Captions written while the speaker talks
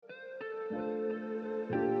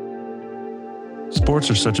Sports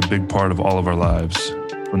are such a big part of all of our lives.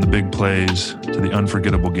 From the big plays to the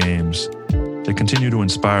unforgettable games, they continue to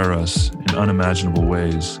inspire us in unimaginable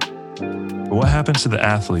ways. But what happens to the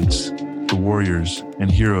athletes, the warriors,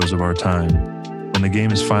 and heroes of our time when the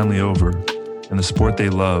game is finally over and the sport they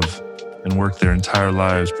love and work their entire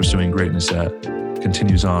lives pursuing greatness at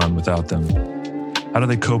continues on without them? How do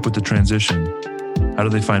they cope with the transition? How do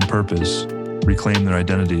they find purpose, reclaim their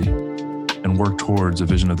identity, and work towards a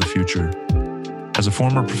vision of the future? As a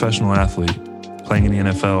former professional athlete, playing in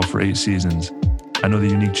the NFL for 8 seasons, I know the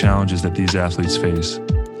unique challenges that these athletes face.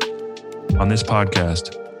 On this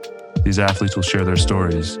podcast, these athletes will share their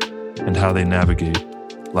stories and how they navigate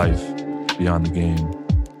life beyond the game.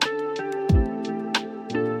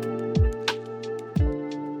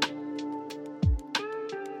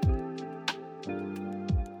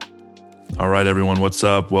 All right, everyone, what's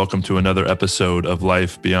up? Welcome to another episode of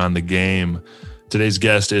Life Beyond the Game. Today's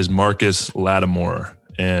guest is Marcus Lattimore,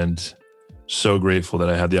 and so grateful that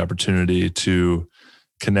I had the opportunity to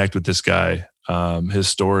connect with this guy. His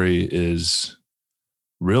story is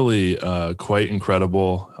really quite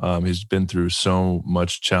incredible. He's been through so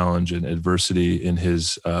much challenge and adversity in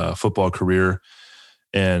his football career,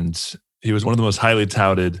 and he was one of the most highly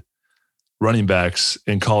touted running backs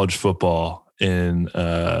in college football in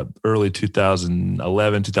early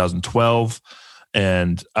 2011, 2012.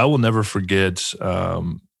 And I will never forget,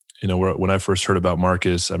 when I first heard about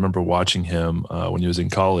Marcus, I remember watching him when he was in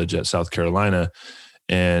college at South Carolina.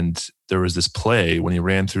 And there was this play when he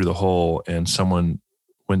ran through the hole and someone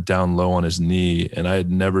went down low on his knee. And I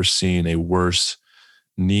had never seen a worse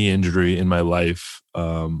knee injury in my life.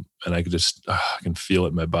 And I can feel it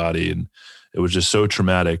in my body. And it was just so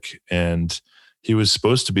traumatic. And he was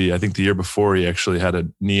supposed to be, I think the year before, he actually had a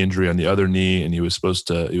knee injury on the other knee, and he was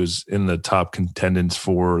in the top contenders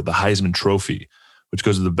for the Heisman Trophy, which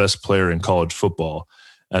goes to the best player in college football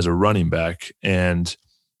as a running back. And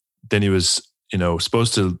then he was,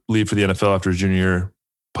 supposed to leave for the NFL after his junior year,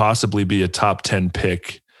 possibly be a top 10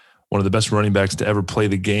 pick, one of the best running backs to ever play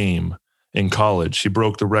the game in college. He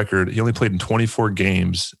broke the record. He only played in 24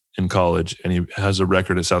 games in college, and he has a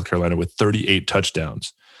record at South Carolina with 38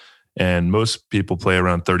 touchdowns. And most people play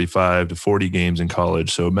around 35 to 40 games in college.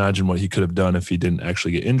 So imagine what he could have done if he didn't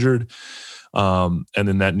actually get injured. And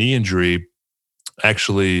then that knee injury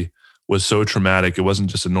actually was so traumatic. It wasn't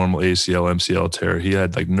just a normal ACL, MCL tear. He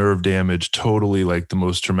had like nerve damage, totally like the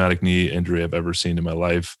most traumatic knee injury I've ever seen in my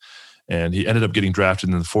life. And he ended up getting drafted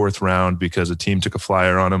in the 4th round because a team took a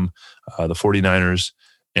flyer on him, the 49ers,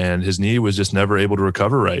 and his knee was just never able to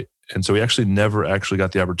recover right. And so he actually never actually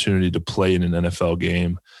got the opportunity to play in an NFL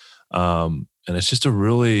game. And it's just a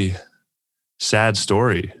really sad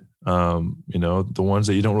story. The ones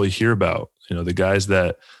that you don't really hear about, the guys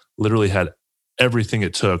that literally had everything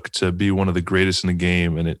it took to be one of the greatest in the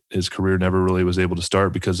game. And his career never really was able to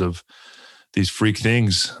start because of these freak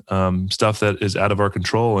things, stuff that is out of our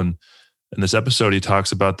control. And in this episode, he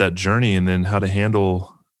talks about that journey and then how to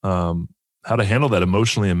handle that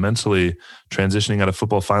emotionally and mentally, transitioning out of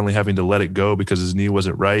football, finally having to let it go because his knee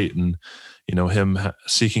wasn't right. And him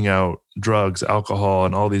seeking out drugs, alcohol,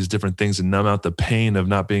 and all these different things to numb out the pain of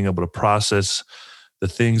not being able to process the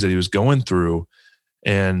things that he was going through.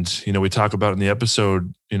 And, we talk about in the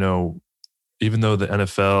episode, even though the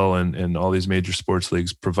NFL and all these major sports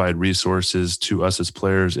leagues provide resources to us as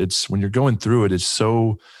players, it's when you're going through it, it's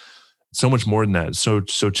so much more than that. It's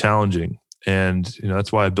so challenging. And,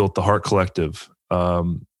 that's why I built the Heart Collective.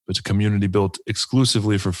 It's a community built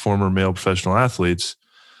exclusively for former male professional athletes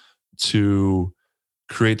to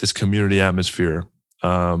create this community atmosphere,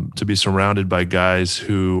 to be surrounded by guys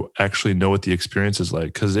who actually know what the experience is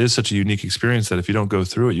like. Because it is such a unique experience that if you don't go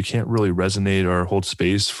through it, you can't really resonate or hold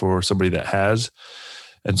space for somebody that has.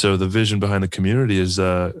 And so the vision behind the community is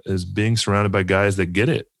being surrounded by guys that get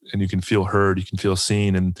it, and you can feel heard, you can feel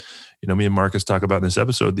seen. And, me and Marcus talk about in this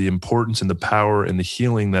episode the importance and the power and the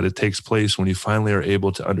healing that it takes place when you finally are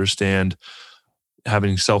able to understand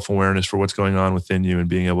having self-awareness for what's going on within you and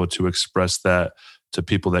being able to express that to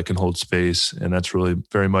people that can hold space. And that's really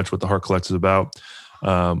very much what the Heart Collective is about.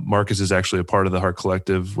 Marcus is actually a part of the Heart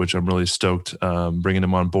Collective, which I'm really stoked bringing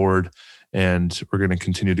him on board. And we're going to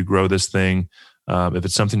continue to grow this thing. If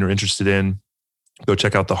it's something you're interested in, go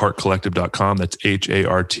check out theheartcollective.com. That's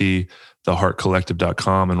HART,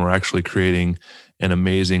 theheartcollective.com. And we're actually creating an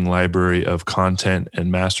amazing library of content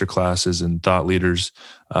and masterclasses and thought leaders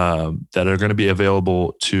that are going to be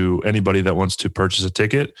available to anybody that wants to purchase a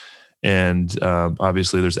ticket. And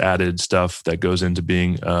obviously there's added stuff that goes into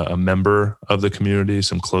being a member of the community,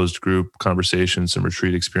 some closed group conversations, some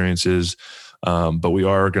retreat experiences, But we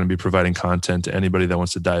are going to be providing content to anybody that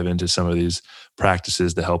wants to dive into some of these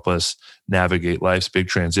practices to help us navigate life's big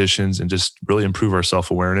transitions and just really improve our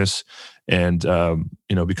self-awareness and,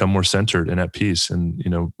 become more centered and at peace. And,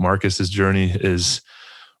 Marcus's journey is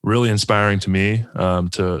really inspiring to me,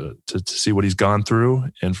 to see what he's gone through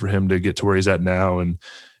and for him to get to where he's at now. And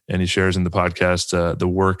he shares in the podcast the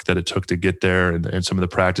work that it took to get there and some of the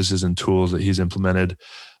practices and tools that he's implemented.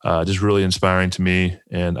 Just really inspiring to me.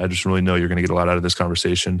 And I just really know you're going to get a lot out of this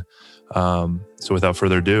conversation. So without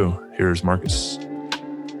further ado, here's Marcus.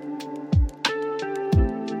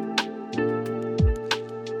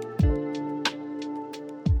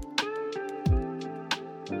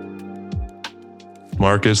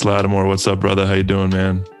 Marcus Lattimore, what's up, brother? How you doing,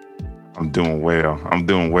 man? I'm doing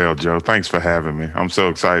well, Joe. Thanks for having me. I'm so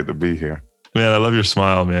excited to be here. Man, I love your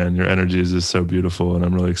smile, man. Your energy is just so beautiful, and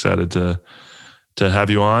I'm really excited to have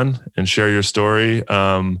you on and share your story.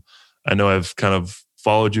 I know I've kind of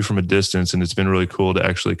followed you from a distance, and it's been really cool to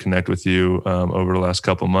actually connect with you over the last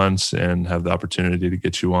couple of months and have the opportunity to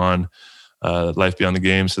get you on Life Beyond the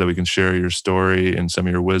Game so that we can share your story and some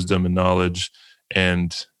of your wisdom and knowledge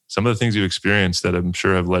and some of the things you've experienced that I'm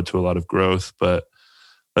sure have led to a lot of growth. But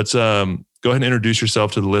let's go ahead and introduce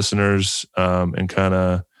yourself to the listeners and kind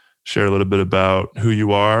of share a little bit about who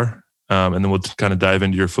you are. And then we'll kind of dive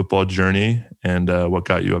into your football journey and what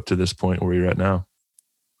got you up to this point where you're at now.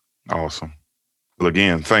 Awesome. Well,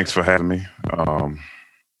 again, thanks for having me.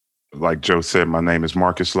 Like Joe said, my name is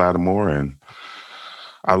Marcus Lattimore, and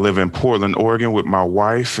I live in Portland, Oregon with my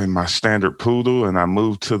wife and my standard poodle, and I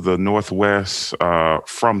moved to the Northwest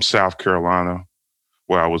from South Carolina,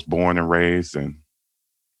 where I was born and raised and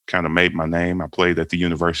kind of made my name. I played at the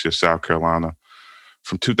University of South Carolina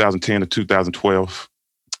from 2010 to 2012.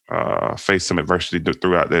 Faced some adversity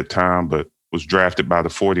throughout that time, but was drafted by the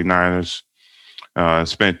 49ers.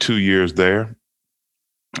 Spent 2 years there,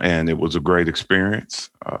 and it was a great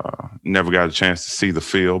experience. Never got a chance to see the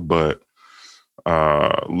field, but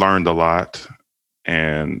learned a lot.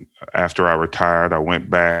 And after I retired, I went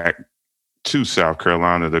back to South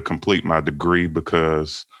Carolina to complete my degree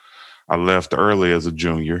because I left early as a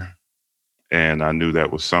junior. And I knew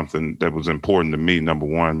that was something that was important to me, number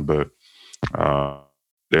one, but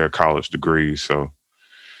they're college degrees. So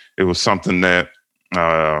it was something that,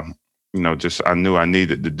 just I knew I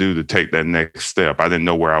needed to do to take that next step. I didn't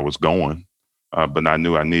know where I was going, but I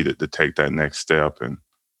knew I needed to take that next step. And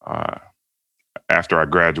after I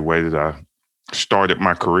graduated, I started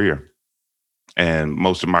my career. And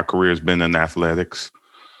most of my career has been in athletics.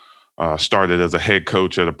 Started as a head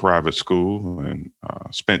coach at a private school and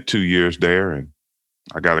spent 2 years there. And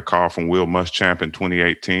I got a call from Will Muschamp in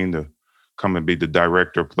 2018 to come and be the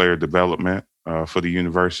director of player development for the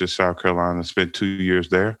University of South Carolina. Spent 2 years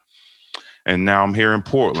there. And now I'm here in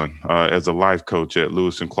Portland as a life coach at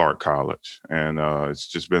Lewis and Clark College. And it's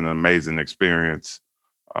just been an amazing experience.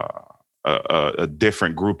 A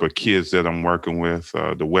different group of kids that I'm working with.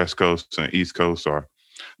 The West Coast and East Coast are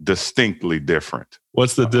distinctly different.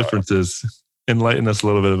 What's the differences? Enlighten us a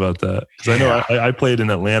little bit about that. Because I know I played in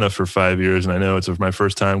Atlanta for 5 years, and I know it's my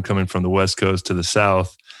first time coming from the West Coast to the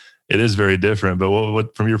South. It is very different. But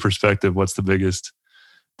what from your perspective, what's the biggest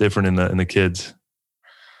difference in the kids?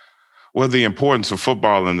 Well, the importance of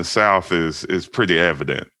football in the South is pretty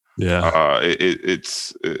evident. Yeah,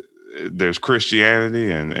 there's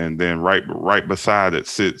Christianity, and then right beside it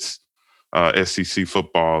sits SEC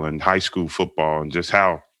football and high school football, and just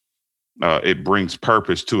how it brings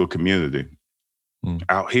purpose to a community.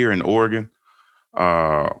 Out here in Oregon,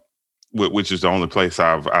 which is the only place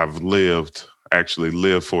I've actually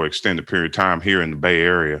lived for an extended period of time here in the Bay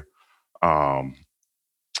Area,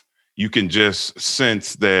 you can just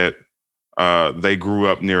sense that they grew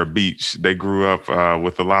up near a beach. They grew up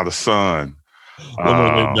with a lot of sun. A little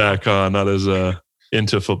more laid back, not as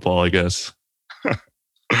into football, I guess.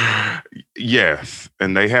 Yes,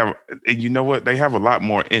 and they have. You know what? They have a lot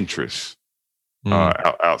more interest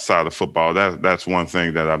outside of football. That's one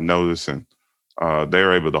thing that I've noticed, and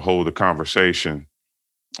they're able to hold a conversation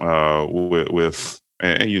with,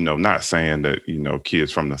 and not saying that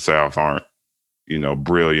kids from the South aren't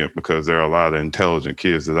brilliant, because there are a lot of intelligent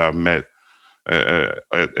kids that I've met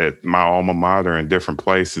at my alma mater in different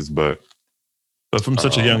places, but from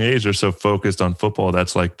such a young age, they're so focused on football.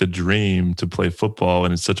 That's like the dream, to play football.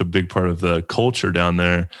 And it's such a big part of the culture down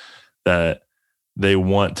there that they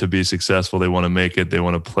want to be successful. They want to make it. They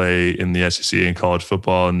want to play in the SEC and college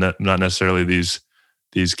football. And not necessarily these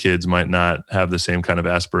kids might not have the same kind of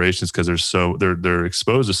aspirations because they're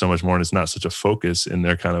exposed to so much more. And it's not such a focus in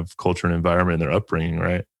their kind of culture and environment and their upbringing,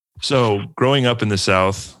 right? So growing up in the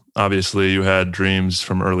South, obviously you had dreams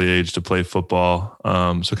from early age to play football.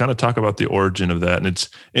 So kind of talk about the origin of that. And it's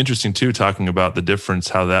interesting too, talking about the difference,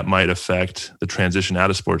 how that might affect the transition out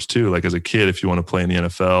of sports too. Like as a kid, if you want to play in the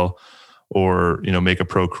NFL or, make a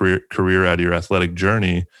pro career out of your athletic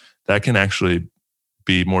journey, that can actually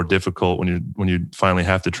be more difficult when you finally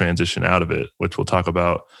have to transition out of it, which we'll talk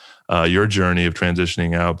about your journey of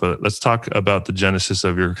transitioning out. But let's talk about the genesis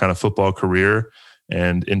of your kind of football career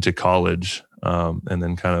and into college, and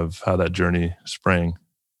then kind of how that journey sprang.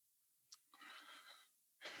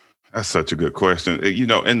 That's such a good question.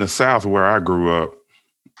 In the South where I grew up,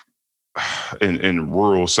 in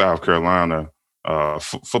rural South Carolina,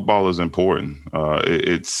 football is important.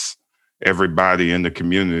 It's everybody in the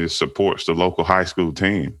community supports the local high school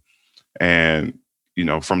team. And,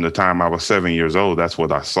 from the time I was 7 years old, that's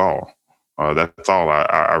what I saw. That's all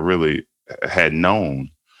I really had known.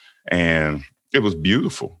 And it was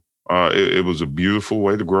beautiful. It was a beautiful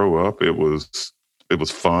way to grow up. It was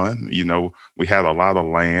fun. We had a lot of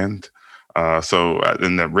land. And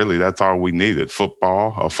that's all we needed: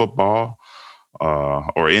 football,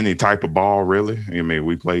 or any type of ball, really. I mean,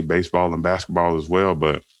 we played baseball and basketball as well,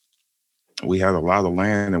 but we had a lot of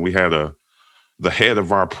land, and we had the head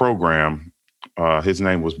of our program. His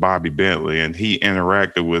name was Bobby Bentley, and he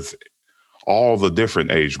interacted with all the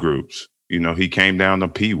different age groups. He came down to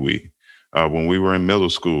Pee Wee. When we were in middle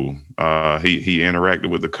school, he interacted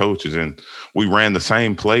with the coaches, and we ran the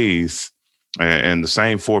same plays and the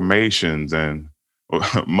same formations. And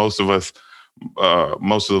most of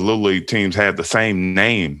the little league teams had the same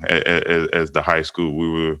name as the high school. We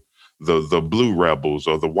were the Blue Rebels,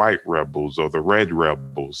 or the White Rebels, or the Red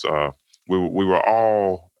Rebels. We were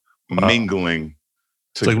all Wow. mingling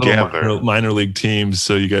It's like together. little minor league teams.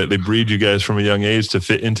 So they breed you guys from a young age to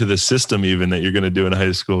fit into the system even that you're going to do in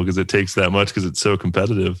high school, because it takes that much, because it's so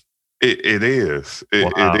competitive. It is.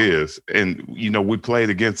 Wow. It is. And, we played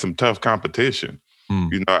against some tough competition.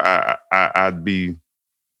 I'd be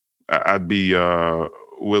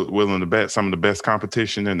willing to bet some of the best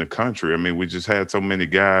competition in the country. I mean, we just had so many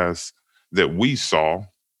guys that we saw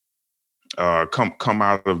come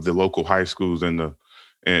out of the local high schools in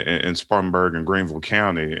Spartanburg and Greenville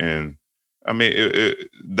County. And I mean,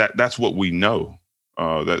 that's what we know.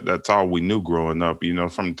 That's all we knew growing up.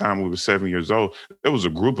 From the time we were 7 years old, there was a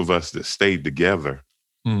group of us that stayed together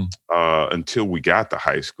until we got to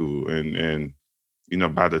high school. And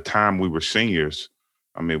by the time we were seniors,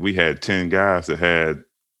 I mean, we had 10 guys that had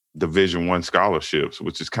Division I scholarships,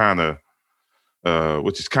 which is kind of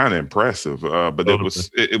impressive. But Totally.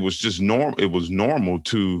 it was just normal. It was normal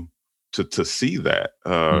to see that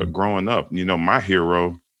growing up. My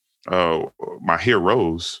heroes,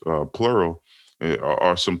 plural,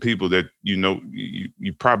 are some people that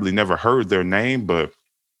you probably never heard their name, but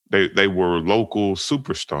they were local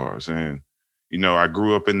superstars. And I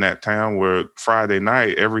grew up in that town where Friday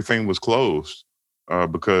night everything was closed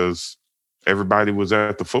because everybody was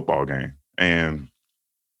at the football game. And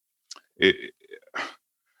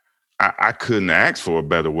I couldn't ask for a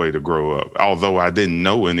better way to grow up, although I didn't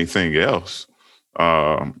know anything else.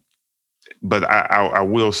 But I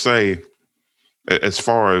will say, as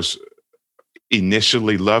far as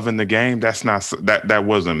initially loving the game, that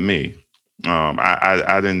wasn't me.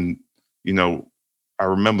 I didn't, I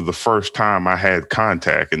remember the first time I had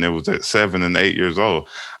contact, and it was at 7 and 8 years old.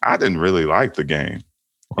 I didn't really like the game.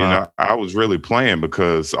 Wow. I was really playing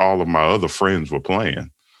because all of my other friends were playing.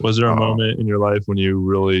 Was there a moment in your life when you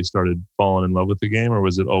really started falling in love with the game, or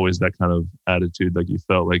was it always that kind of attitude, like you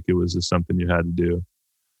felt like it was just something you had to do?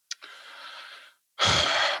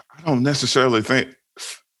 I don't necessarily think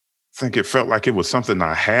it felt like it was something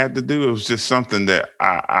I had to do. It was just something that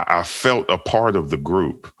I felt a part of the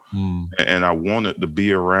group, and I wanted to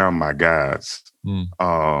be around my guys.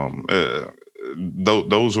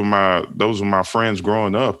 Those were my friends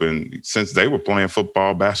growing up, and since they were playing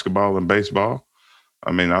football, basketball, and baseball,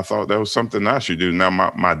 I mean, I thought that was something I should do. Now,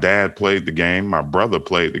 my dad played the game, my brother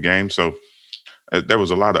played the game, so there was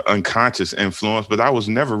a lot of unconscious influence, but I was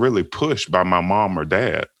never really pushed by my mom or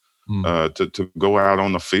dad to go out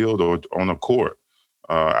on the field or on a court.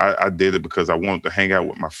 I did it because I wanted to hang out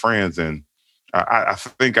with my friends, and I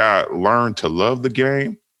think I learned to love the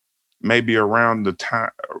game maybe around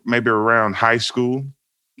high school,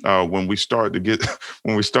 when we started to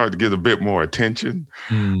get a bit more attention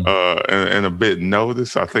and a bit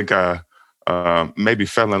notice. I think I maybe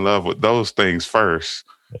fell in love with those things first,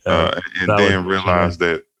 and then realized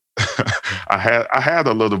that I had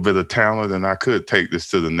a little bit of talent and I could take this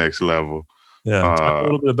to the next level. Yeah, talk a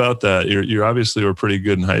little bit about that. You obviously were pretty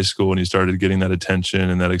good in high school when you started getting that attention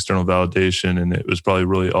and that external validation, and it was probably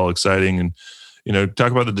really all exciting. And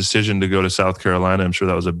talk about the decision to go to South Carolina. I'm sure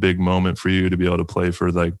that was a big moment for you to be able to play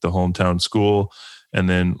for like the hometown school. And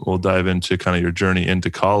then we'll dive into kind of your journey into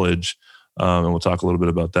college. And we'll talk a little bit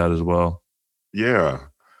about that as well. Yeah.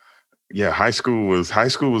 Yeah. High school was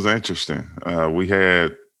interesting.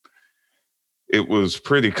 It was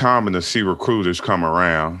pretty common to see recruiters come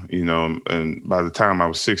around, and by the time I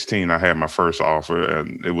was 16, I had my first offer,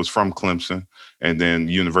 and it was from Clemson, and then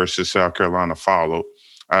University of South Carolina followed.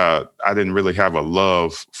 I didn't really have a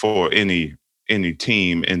love for any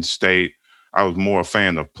team in state. I was more a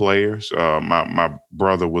fan of players. My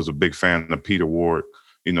brother was a big fan of Peter Ward,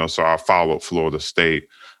 so I followed Florida State.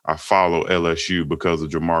 I follow LSU because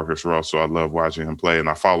of Jamarcus Russell. I love watching him play, and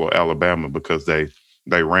I follow Alabama because they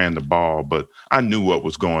ran the ball. But I knew what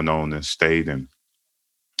was going on in state, and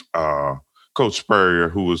uh, Coach Spurrier,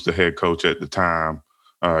 who was the head coach at the time,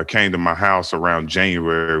 came to my house around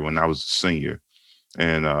January when I was a senior,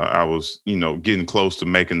 and I was, getting close to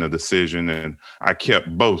making the decision, and I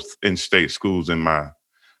kept both in-state schools in my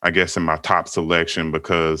top selection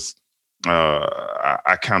because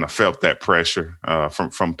I kind of felt that pressure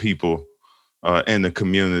from people in the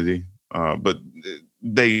community, but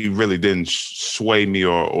they really didn't sway me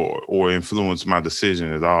or influence my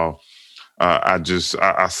decision at all. I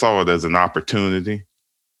saw it as an opportunity.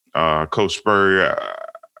 Coach Spurrier,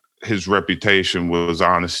 his reputation was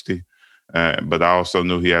honesty, but I also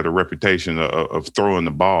knew he had a reputation of throwing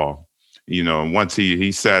the ball. And once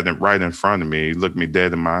he sat right in front of me, he looked me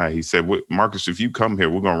dead in my eye. He said, "Marcus, if you come here,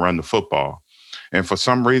 we're gonna run the football." And for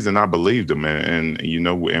some reason, I believed him, and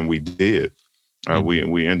we did.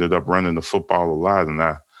 We ended up running the football a lot, and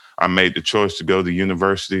I made the choice to go to the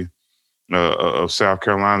University of South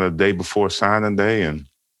Carolina the day before signing day, and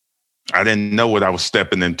I didn't know what I was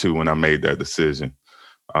stepping into when I made that decision.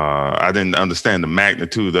 I didn't understand the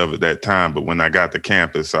magnitude of it at that time, but when I got to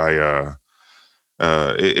campus,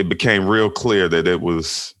 it became real clear that it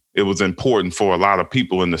was important for a lot of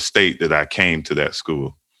people in the state that I came to that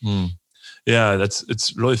school. Yeah,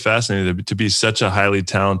 it's really fascinating to be such a highly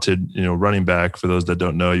talented, running back. For those that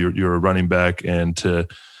don't know, you're a running back, and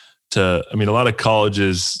I mean, a lot of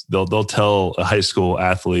colleges they'll tell a high school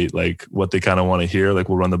athlete like what they kind of want to hear, like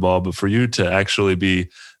we'll run the ball. But for you to actually be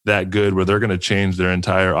that good, where they're going to change their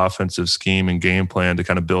entire offensive scheme and game plan to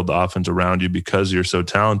kind of build the offense around you because you're so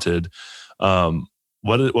talented.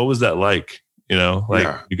 What was that like? You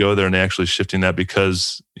go there and they're actually shifting that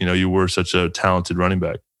because you were such a talented running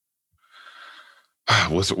back.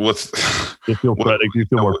 What's You feel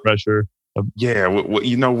more pressure? Yeah,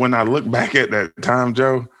 when I look back at that time,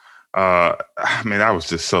 Joe, I mean, I was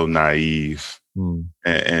just so naive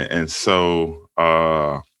and so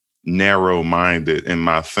narrow-minded in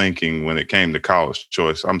my thinking when it came to college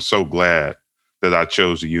choice. I'm so glad that I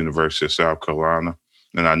chose the University of South Carolina,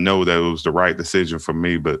 and I know that it was the right decision for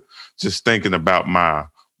me. But just thinking about my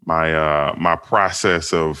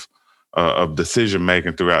process of decision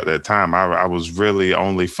making throughout that time, I was really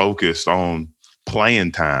only focused on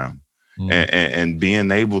playing time and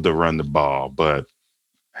being able to run the ball. But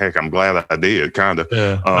heck, I'm glad I did, kind of.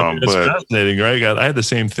 Yeah, it's fascinating, right? I had the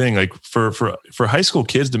same thing. Like for high school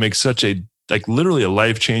kids to make such a literally a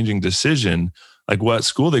life changing decision, like what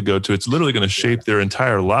school they go to, it's literally going to shape their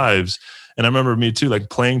entire lives. And I remember me too. Like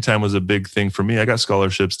playing time was a big thing for me. I got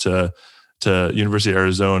scholarships to University of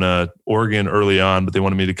Arizona, Oregon early on, but they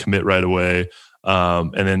wanted me to commit right away.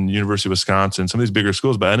 And then University of Wisconsin, some of these bigger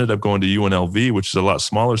schools, but I ended up going to UNLV, which is a lot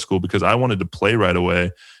smaller school because I wanted to play right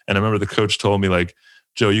away. And I remember the coach told me like,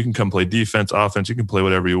 "Joe, you can come play defense, offense, you can play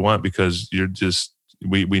whatever you want because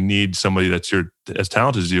we need somebody that's as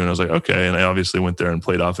talented as you." And I was like, okay. And I obviously went there and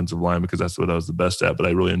played offensive line because that's what I was the best at, but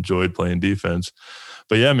I really enjoyed playing defense.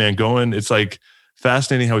 But yeah, man, it's like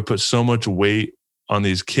fascinating how we put so much weight on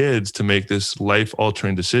these kids to make this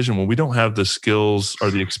life-altering decision when we don't have the skills or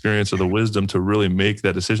the experience or the wisdom to really make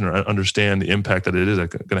that decision or understand the impact that it is going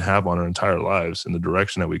to have on our entire lives in the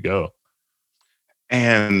direction that we go.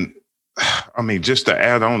 And I mean, just to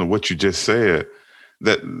add on to what you just said,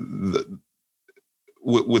 that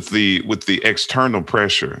with the external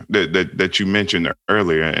pressure that you mentioned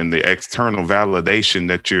earlier, and the external validation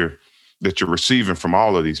that you're receiving from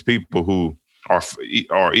all of these people who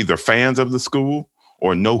are either fans of the school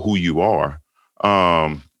or know who you are,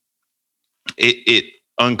 it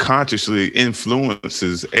unconsciously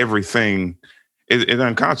influences everything. It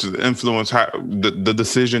unconsciously influences the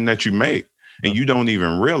decision that you make, and you don't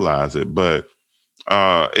even realize it. But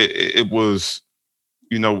it was,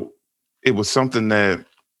 it was something that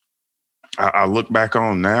I look back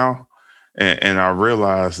on now, and I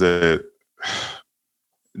realize that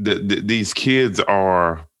these kids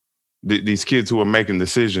are these kids who are making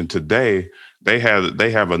decisions today, they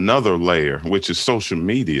have another layer, which is social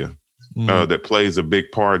media, Mm, that plays a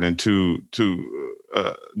big part into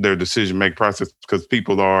their decision making process, because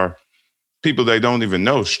people they don't even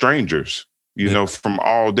know, strangers, yeah. from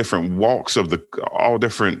all different walks of all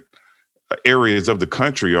different areas of the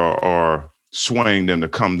country are swaying them to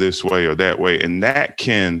come this way or that way, and that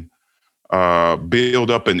can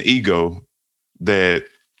build up an ego that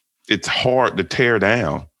it's hard to tear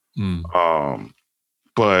down. Mm, Um,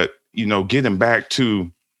 but getting back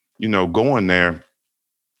to going there,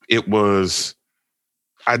 it was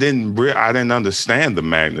I didn't understand the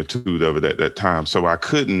magnitude of it at that time, so I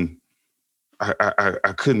couldn't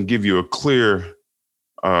give you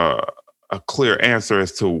uh, a clear answer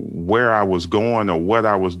as to where I was going or what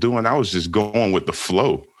I was doing. I was just going with the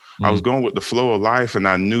flow. I was mm, going with the flow of life, and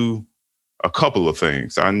I knew a couple of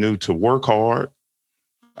things. I knew to work hard.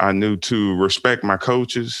 I knew to respect my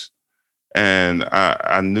coaches, and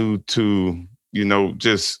I knew to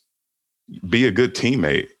just be a good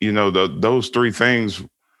teammate. Those three things.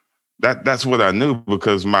 That's what I knew,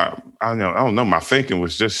 because I don't know, my thinking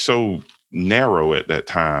was just so narrow at that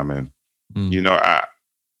time, and mm. I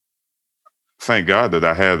thank God that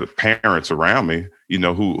I had parents around me,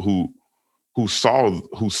 who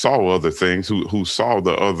saw other things, who saw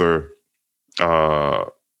the other uh,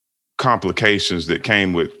 complications that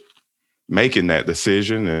came with making that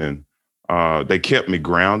decision, and they kept me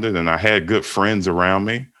grounded, and I had good friends around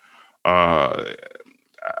me. Uh,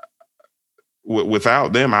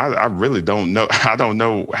 Without them, I really don't know. I don't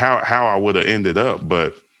know how I would have ended up,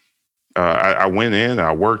 but I went in,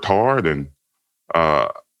 I worked hard, and uh,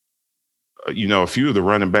 a few of the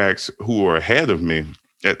running backs who were ahead of me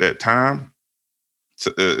at that time,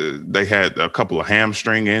 they had a couple of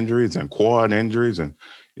hamstring injuries and quad injuries, and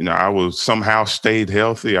I was somehow stayed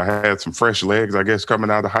healthy. I had some fresh legs, I guess,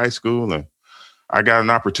 coming out of high school, and I got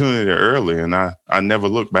an opportunity early, and I never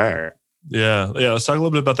looked back. Yeah. Yeah. Let's talk a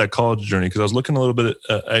little bit about that college journey, because I was looking a little bit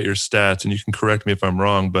at your stats, and you can correct me if I'm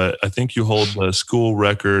wrong, but I think you hold the school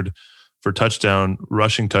record for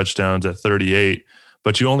rushing touchdowns at 38,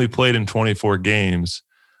 but you only played in 24 games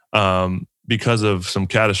because of some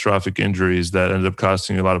catastrophic injuries that ended up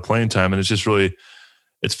costing you a lot of playing time. And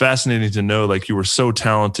it's fascinating to know, like, you were so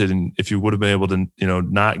talented, and if you would have been able to,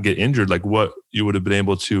 not get injured, like what you would have been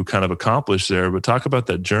able to kind of accomplish there. But talk about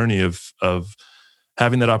that journey of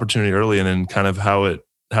having that opportunity early, and then kind of how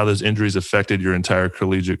those injuries affected your entire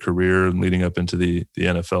collegiate career and leading up into the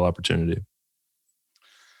NFL opportunity.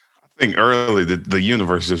 I think early the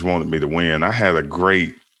universe just wanted me to win. I had a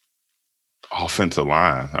great offensive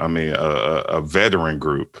line. I mean, a veteran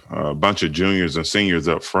group, a bunch of juniors and seniors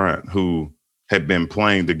up front who had been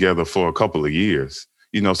playing together for a couple of years.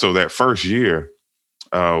 So that first year,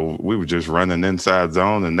 we were just running inside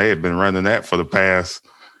zone, and they had been running that for the past,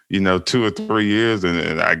 2 or 3 years.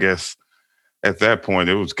 And I guess at that point,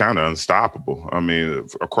 it was kind of unstoppable. I mean,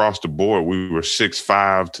 across the board, we were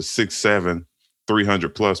 6'5" to 6'7",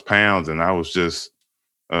 300 plus pounds. And I was just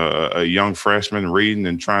a young freshman reading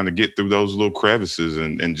and trying to get through those little crevices,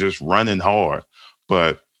 and just running hard.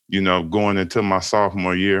 But, going into my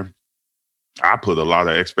sophomore year, I put a lot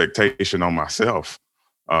of expectation on myself.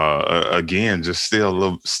 Again, just still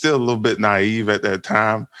a little bit naive at that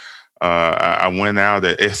time. I went out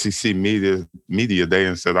at SEC media day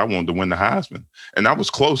and said I wanted to win the Heisman, and I was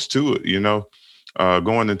close to it.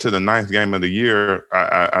 Going into the ninth game of the year,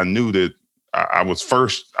 I knew that I was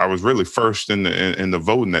first. I was really first in the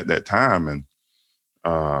voting at that time, and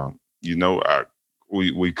uh,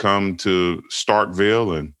 we come to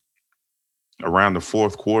Starkville, and around the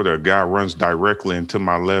fourth quarter, a guy runs directly into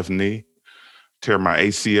my left knee, tear my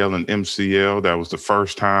ACL and MCL. That was the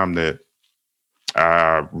first time that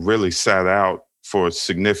I really sat out for a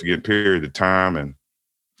significant period of time, and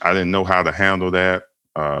I didn't know how to handle that.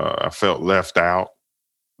 I felt left out.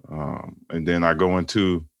 And then I go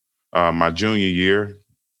into my junior year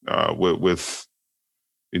with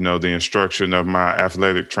the instruction of my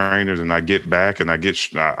athletic trainers, and I get back, and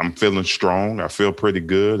I'm feeling strong. I feel pretty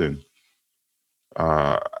good, and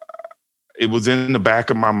uh, it was in the back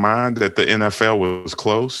of my mind that the NFL was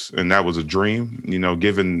close, and that was a dream.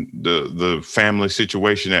 Given the family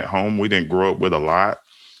situation at home, we didn't grow up with a lot,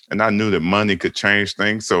 and I knew that money could change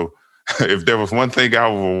things. So, if there was one thing I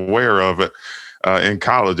was aware of it in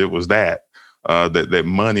college, it was that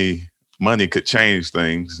money could change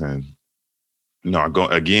things. And I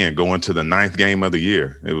going to the ninth game of the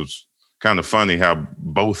year. It was kind of funny how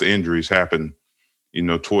both injuries happened,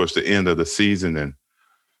 towards the end of the season, and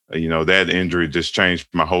that injury just changed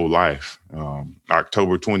my whole life.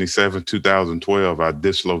 October 27, 2012, I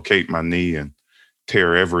dislocate my knee and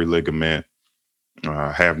tear every ligament,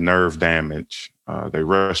 have nerve damage. They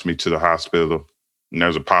rushed me to the hospital, and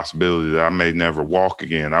there's a possibility that I may never walk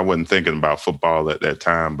again. I wasn't thinking about football at that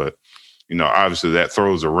time, but obviously that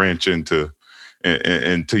throws a wrench into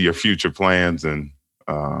your future plans, and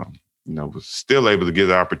was still able to get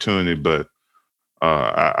the opportunity, but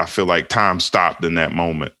I feel like time stopped in that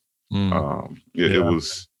moment. It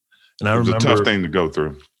was and I it was a remember, tough thing to go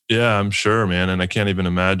through. Yeah, I'm sure, man. And I can't even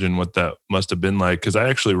imagine what that must have been like. Cause I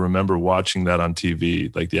actually remember watching that on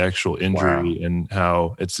TV, like the actual injury. Wow. And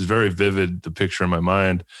how it's very vivid, the picture in my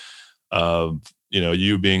mind of,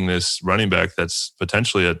 you being this running back that's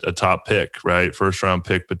potentially a top pick, right? First round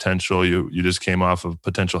pick potential. You just came off of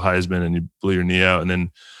potential Heisman and you blew your knee out. And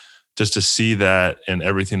then just to see that and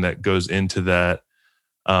everything that goes into that,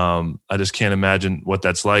 I just can't imagine what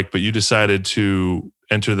that's like. But you decided to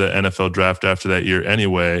enter the NFL draft after that year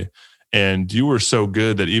anyway. And you were so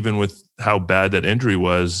good that even with how bad that injury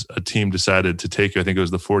was, a team decided to take you. I think it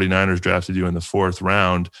was the 49ers drafted you in the 4th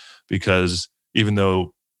round, because even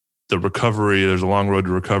though the recovery, there's a long road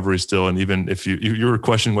to recovery still. And even if you were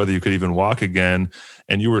questioning whether you could even walk again,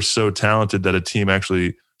 and you were so talented that a team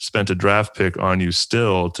actually spent a draft pick on you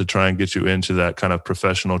still to try and get you into that kind of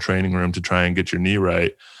professional training room to try and get your knee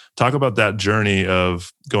right. Talk about that journey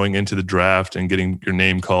of going into the draft and getting your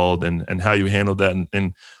name called, and how you handled that.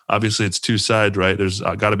 And obviously it's two sides, right? There's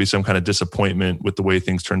got to be some kind of disappointment with the way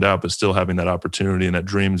things turned out, but still having that opportunity and that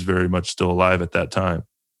dream is very much still alive at that time.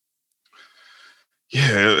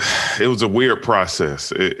 Yeah, it was a weird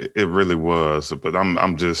process. It really was. But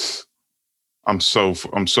I'm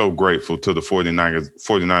so grateful to the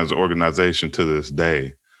 49ers organization to this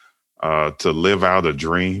day, to live out a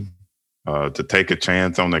dream, to take a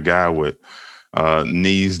chance on a guy with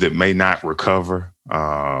knees that may not recover.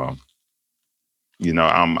 I'm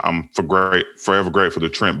forever grateful to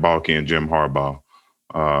Trent Baalke and Jim Harbaugh.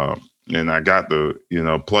 And I got to,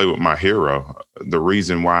 play with my hero. The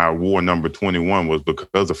reason why I wore number 21 was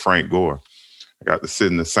because of Frank Gore. I got to sit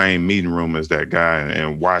in the same meeting room as that guy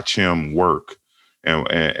and watch him work.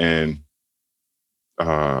 And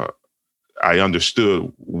I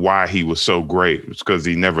understood why he was so great. It's because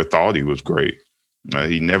he never thought he was great.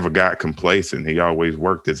 He never got complacent. He always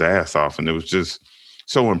worked his ass off. And it was just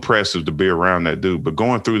so impressive to be around that dude. But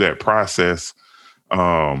going through that process,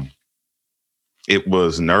 it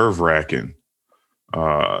was nerve-wracking,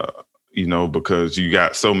 because you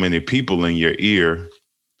got so many people in your ear,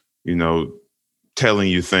 telling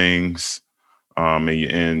you things. I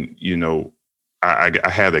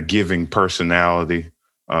had a giving personality.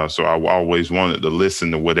 So I always wanted to listen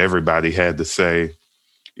to what everybody had to say,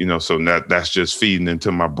 so that's just feeding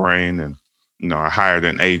into my brain. And, I hired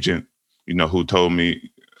an agent, who told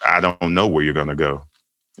me, I don't know where you're going to go.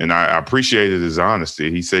 And I appreciated his honesty.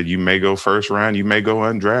 He said, you may go first round, you may go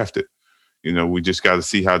undrafted. We just got to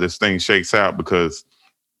see how this thing shakes out because,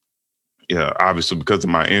 obviously because of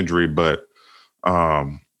my injury. But,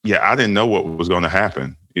 I didn't know what was going to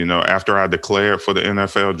happen. After I declared for the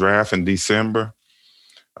NFL draft in December,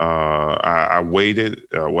 I waited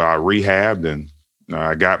while I rehabbed, and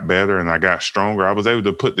I got better and I got stronger. I was able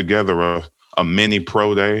to put together a mini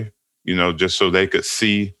pro day, just so they could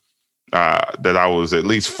see that I was at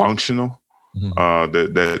least functional,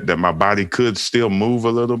 that my body could still move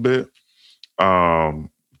a little bit.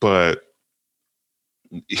 But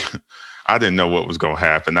I didn't know what was going to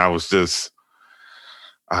happen. I was just,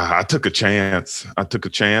 I took a chance.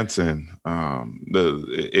 And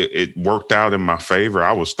it worked out in my favor.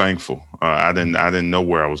 I was thankful. I didn't know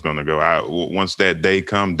where I was going to go. Once that day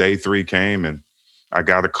 3 came, and I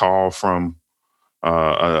got a call from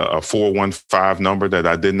a 415 number that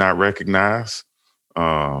I did not recognize.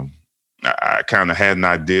 I kind of had an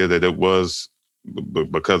idea that it was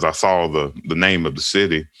because I saw the name of the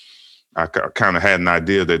city. I kind of had an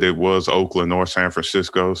idea that it was Oakland or San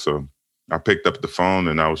Francisco. So I picked up the phone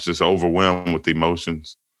and I was just overwhelmed with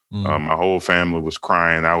emotions. My whole family was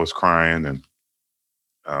crying. I was crying. And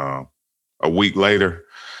a week later,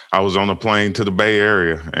 I was on a plane to the Bay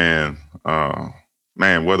Area. And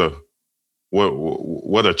man, what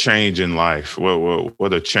a change in life.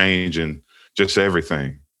 What a change in just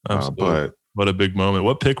everything. But what a big moment.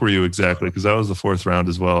 What pick were you exactly? Because that was the 4th round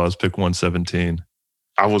as well. I was pick 117.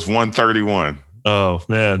 I was 131. Oh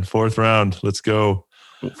man, 4th round. Let's go.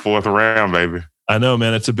 4th round, baby. I know,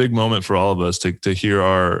 man. It's a big moment for all of us to hear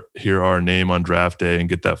our name on draft day and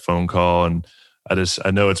get that phone call. And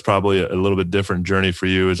I know it's probably a little bit different journey for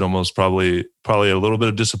you. It's almost probably a little bit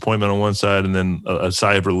of disappointment on one side, and then a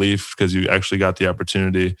sigh of relief because you actually got the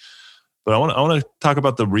opportunity. But I want to talk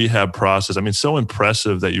about the rehab process. I mean, so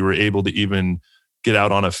impressive that you were able to even get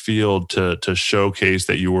out on a field to showcase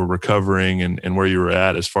that you were recovering and where you were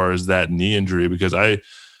at as far as that knee injury? Because I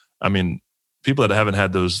mean, people that haven't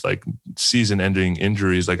had those like season-ending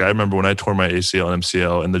injuries, like I remember when I tore my ACL and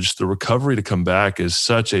MCL, and just the recovery to come back is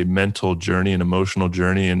such a mental journey, an emotional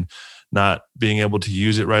journey, and not being able to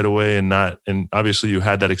use it right away, and obviously you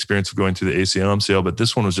had that experience of going through the ACL, MCL, but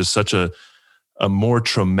this one was just such a more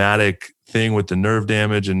traumatic thing with the nerve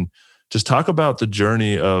damage. And just talk about the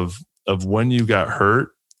journey of when you got hurt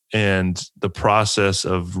and the process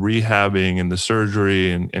of rehabbing and the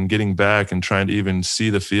surgery and getting back and trying to even see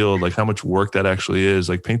the field, like how much work that actually is.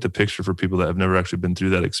 Like paint the picture for people that have never actually been through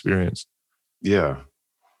that experience. Yeah.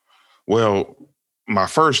 Well, my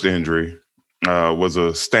first injury was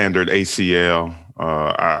a standard ACL.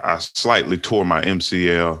 I slightly tore my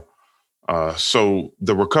MCL. So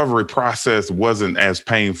the recovery process wasn't as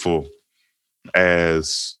painful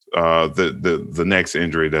as the next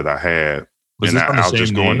injury that I had. Was And this on the I'll same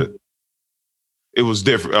just go knee? into it was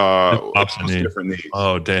different. Opposite knee. Different knees.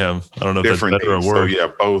 Oh, damn. I don't know if that's Different better or knees. So worse.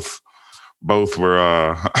 yeah, both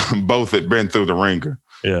were both had been through the ringer.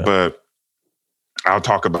 Yeah. But I'll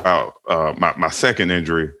talk about my second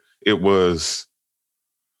injury. It was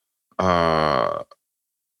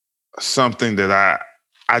something that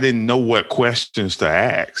I didn't know what questions to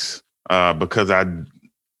ask because I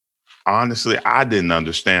didn't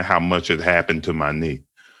understand how much had happened to my knee.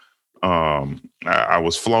 I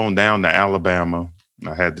was flown down to Alabama.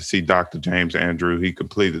 I had to see Dr. James Andrew. He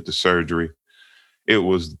completed the surgery. It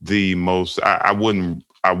was the most. I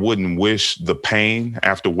wouldn't wish the pain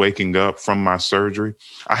after waking up from my surgery.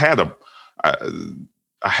 I had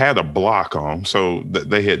a block on, so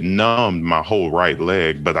they had numbed my whole right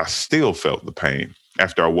leg, but I still felt the pain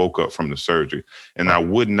after I woke up from the surgery. And I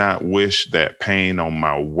would not wish that pain on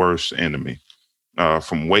my worst enemy.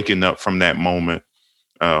 From waking up from that moment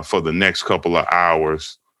for the next couple of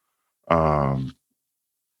hours,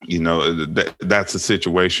 that's a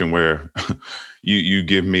situation where you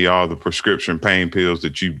give me all the prescription pain pills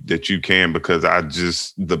that you can, because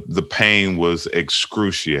the pain was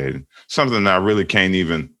excruciating. Something that I really can't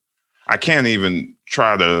even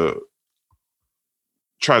try to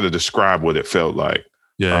describe what it felt like.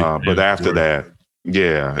 Yeah. But after that,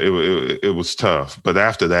 yeah, it was tough. But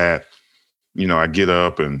after that, I get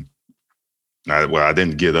up and I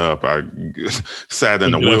didn't get up. I sat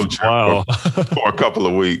in a wheelchair for a couple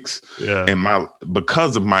of weeks. Yeah. And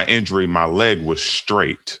because of my injury, my leg was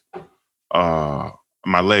straight. My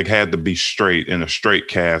leg had to be straight in a straight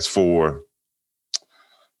cast for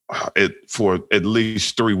at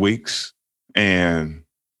least 3 weeks. And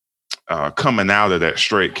coming out of that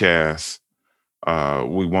straight cast,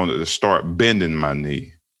 we wanted to start bending my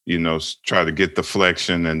knee, try to get the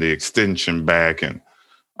flexion and the extension back. And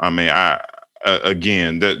I mean,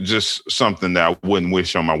 again, that just something that I wouldn't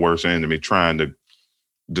wish on my worst enemy, trying to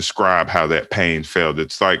describe how that pain felt.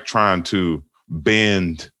 It's like trying to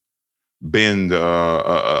bend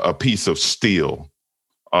a piece of steel.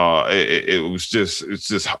 It's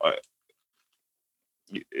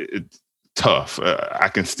tough. I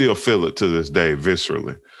can still feel it to this day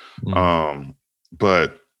viscerally.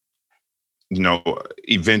 But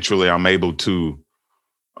eventually I'm able to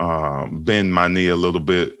bend my knee a little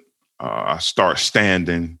bit. I start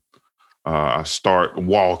standing. I start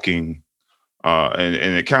walking, and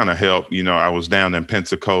it kind of helped. I was down in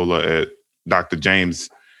Pensacola at Dr. James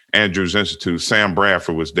Andrews Institute. Sam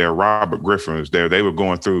Bradford was there. Robert Griffin was there. They were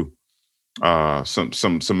going through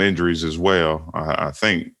some injuries as well. I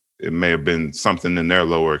think it may have been something in their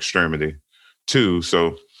lower extremity too.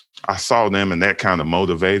 So I saw them, and that kind of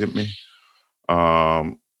motivated me.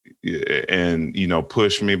 And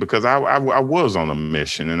pushed me, because I was on a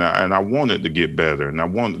mission, and I wanted to get better, and I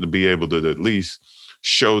wanted to be able to at least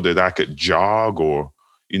show that I could jog, or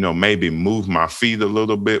maybe move my feet a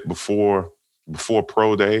little bit before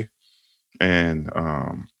pro day. And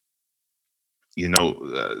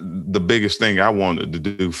the biggest thing I wanted to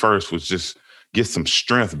do first was just get some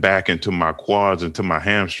strength back into my quads and to my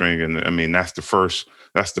hamstring. And I mean, that's the first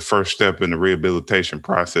step in the rehabilitation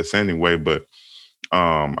process anyway. But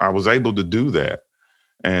I was able to do that,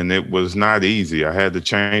 and it was not easy. I had to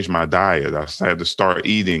change my diet. I had to start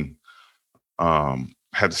eating,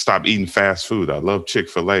 had to stop eating fast food. I love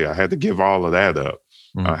Chick-fil-A. I had to give all of that up.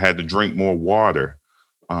 I had to drink more water.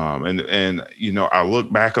 And I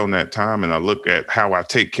look back on that time, and I look at how I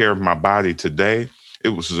take care of my body today. It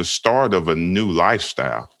was the start of a new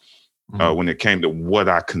lifestyle when it came to what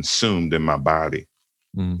I consumed in my body.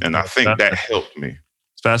 And I think that helped me.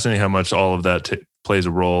 It's fascinating how much all of that plays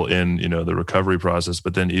a role in, the recovery process,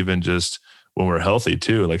 but then even just when we're healthy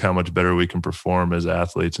too, like how much better we can perform as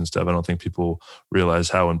athletes and stuff. I don't think people realize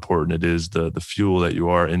how important it is, the fuel that you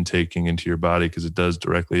are intaking into your body, because it does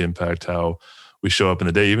directly impact how we show up in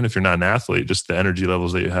the day. Even if you're not an athlete, just the energy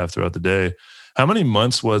levels that you have throughout the day. How many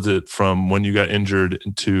months was it from when you got injured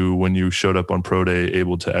to when you showed up on pro day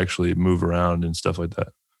able to actually move around and stuff like that?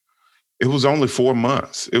 It was only 4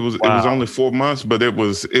 months. It was Wow. only 4 months, but it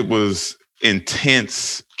was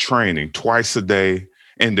intense training twice a day.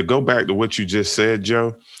 And to go back to what you just said,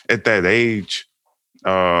 Joe, at that age,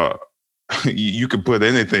 uh, you can put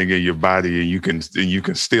anything in your body and you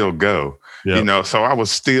can still go. Yep. So I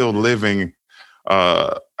was still living.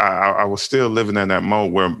 I was still living in that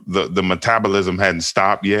mode where the metabolism hadn't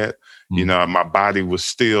stopped yet. Mm. My body was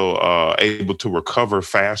still able to recover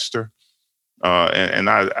faster. And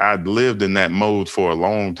I'd lived in that mode for a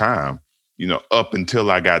long time, up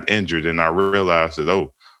until I got injured and I realized that,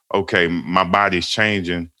 oh, okay, my body's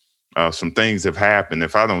changing. Some things have happened.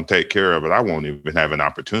 If I don't take care of it, I won't even have an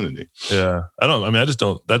opportunity. Yeah. I just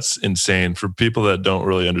don't, that's insane for people that don't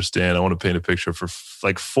really understand. I want to paint a picture for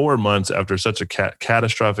like 4 months after such a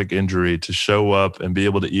catastrophic injury to show up and be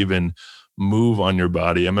able to even move on your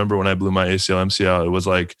body. I remember when I blew my ACL, MCL, it was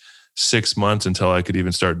like 6 months until I could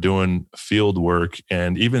even start doing field work.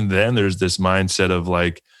 And even then, there's this mindset of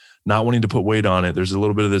like not wanting to put weight on it. There's a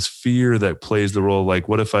little bit of this fear that plays the role. Like,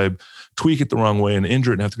 what if I tweak it the wrong way and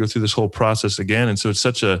injure it and have to go through this whole process again? And so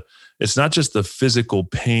it's not just the physical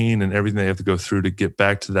pain and everything they have to go through to get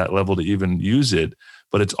back to that level to even use it,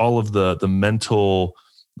 but it's all of the mental,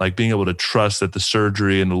 like being able to trust that the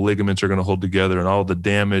surgery and the ligaments are going to hold together and all the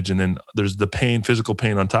damage. And then there's the pain, physical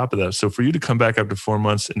pain on top of that. So for you to come back after 4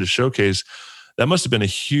 months and to showcase, that must have been a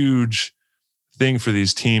huge thing for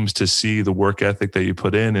these teams to see the work ethic that you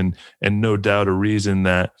put in, and no doubt a reason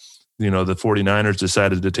that the 49ers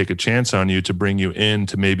decided to take a chance on you to bring you in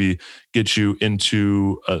to maybe get you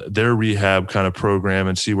into their rehab kind of program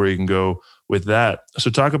and see where you can go with that. So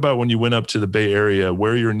talk about when you went up to the Bay Area,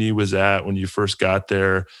 where your knee was at when you first got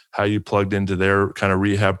there, how you plugged into their kind of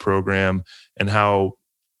rehab program, and how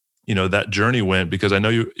that journey went, because I know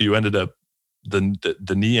you ended up,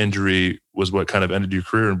 the knee injury was what kind of ended your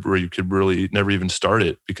career, and where you could really never even start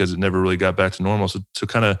it because it never really got back to normal. So to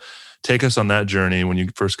kind of take us on that journey when you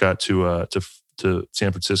first got to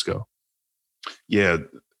San Francisco. Yeah.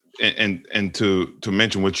 And to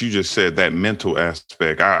mention what you just said, that mental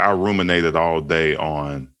aspect, I ruminated all day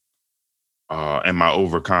on, am I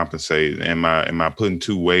overcompensating? Am I putting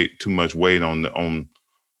too much weight on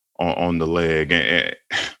the leg? And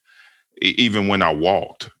even when I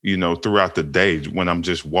walked, throughout the day, when I'm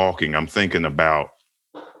just walking, I'm thinking about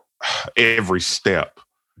every step.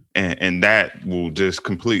 And that will just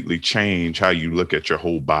completely change how you look at your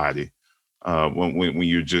whole body. When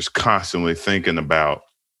you're just constantly thinking about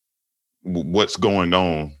what's going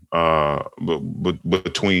on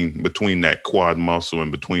between that quad muscle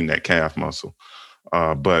and between that calf muscle.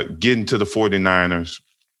 But getting to the 49ers,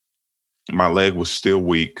 my leg was still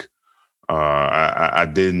weak. I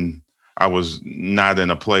didn't. I was not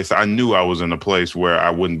in a place. I knew I was in a place where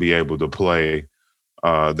I wouldn't be able to play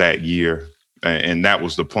that year, and that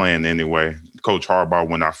was the plan anyway. Coach Harbaugh,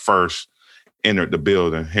 when I first entered the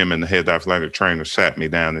building, him and the head athletic trainer sat me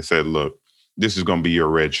down and said, "Look, this is going to be your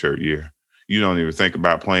redshirt year. You don't even think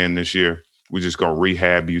about playing this year. We're just going to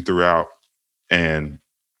rehab you throughout, and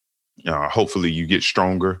hopefully you get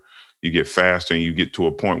stronger, you get faster, and you get to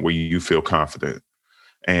a point where you feel confident."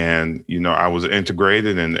 And I was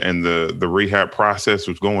integrated, and the rehab process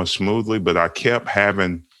was going smoothly, but I kept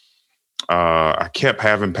having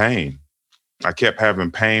pain. I kept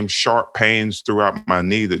having pain, sharp pains throughout my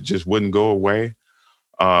knee that just wouldn't go away.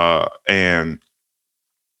 And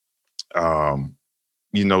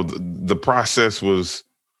the process was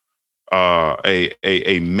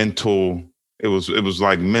a mental. It was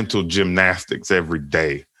like mental gymnastics every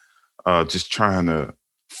day, just trying to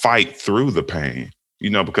fight through the pain.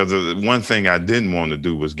 Because one thing I didn't want to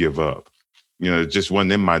do was give up. It just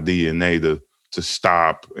wasn't in my DNA to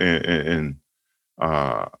stop and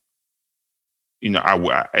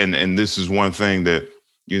and this is one thing that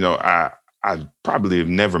I probably have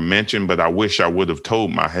never mentioned, but I wish I would have told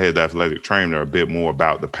my head athletic trainer a bit more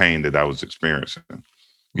about the pain that I was experiencing.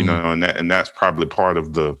 And that's probably part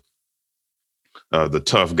of the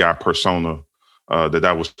tough guy persona that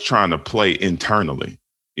I was trying to play internally.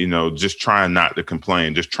 Just trying not to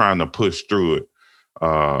complain, just trying to push through it,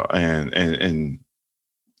 and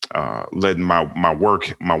letting my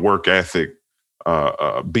work ethic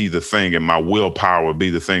be the thing, and my willpower be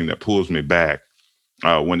the thing that pulls me back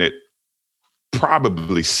when it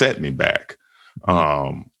probably set me back.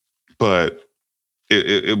 But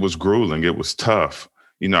it was grueling. It was tough.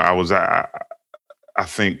 I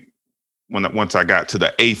think once I got to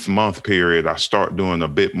the 8th month period, I start doing a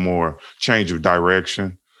bit more change of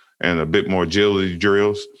direction and a bit more agility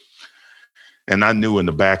drills. And I knew in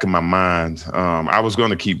the back of my mind, I was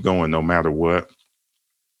going to keep going no matter what.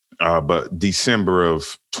 But December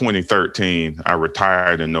of 2013, I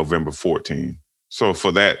retired in November 14. So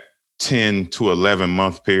for that 10 to 11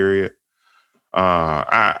 month period,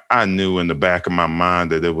 I knew in the back of my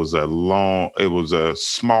mind that it was a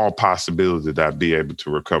small possibility that I'd be able to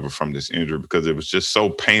recover from this injury because it was just so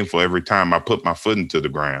painful every time I put my foot into the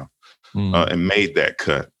ground and made that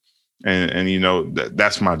cut. And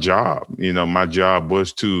that's my job. My job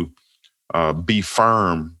was to be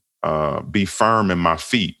firm in my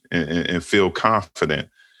feet and feel confident.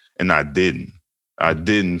 And I didn't. I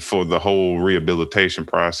didn't for the whole rehabilitation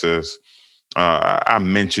process. I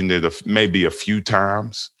mentioned it maybe a few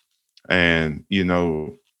times, and yeah,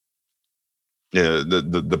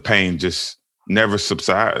 the pain just never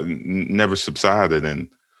subsided, and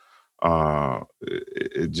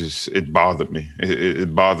it bothered me.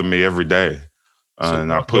 It bothered me every day, So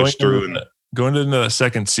and I pushed through. Going into the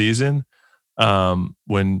second season,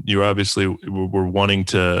 when you obviously were wanting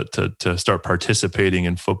to start participating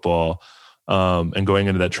in football, and going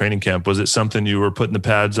into that training camp, was it something you were putting the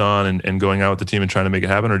pads on and going out with the team and trying to make it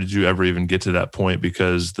happen, or did you ever even get to that point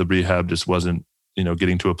because the rehab just wasn't,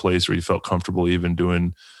 getting to a place where you felt comfortable even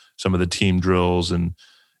doing some of the team drills? And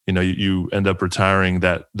you end up retiring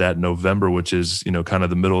that November, which is kind of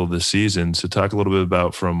the middle of the season. So talk a little bit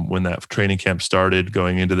about from when that training camp started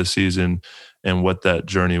going into the season and what that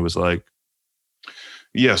journey was like.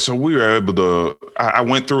 Yeah, so we were able to. I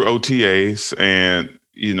went through OTAs and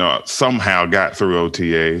somehow got through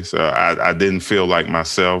OTAs. I didn't feel like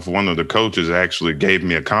myself. One of the coaches actually gave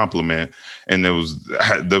me a compliment, and there was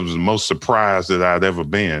the most surprised that I'd ever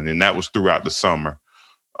been, and that was throughout the summer.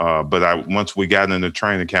 But once we got into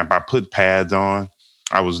training camp, I put pads on.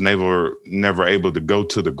 I was never able to go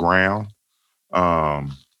to the ground.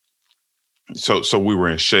 So we were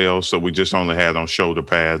in shells, so we just only had on shoulder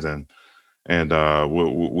pads and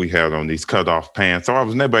we had on these cutoff pants. So I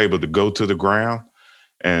was never able to go to the ground,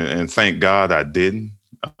 and thank God I didn't.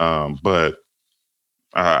 But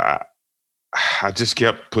I just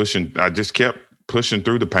kept pushing. I just kept pushing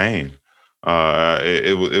through the pain.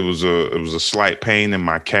 It was a slight pain in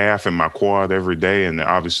my calf and my quad every day, and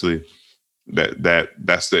obviously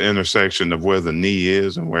that's the intersection of where the knee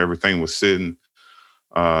is and where everything was sitting.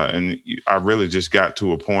 And I really just got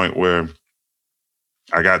to a point where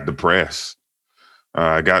I got depressed.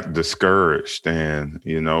 I got discouraged, and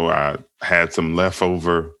I had some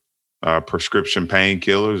leftover prescription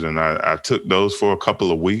painkillers, and I took those for a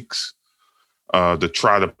couple of weeks to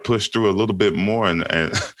try to push through a little bit more. And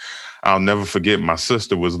I'll never forget, my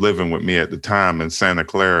sister was living with me at the time in Santa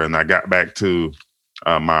Clara, and I got back to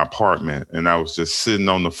my apartment, and I was just sitting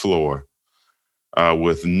on the floor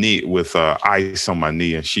with ice on my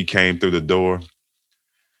knee, and she came through the door.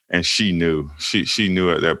 And she knew. She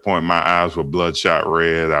knew at that point. My eyes were bloodshot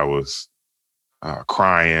red. I was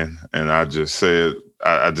crying, and I just said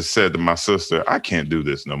to my sister, "I can't do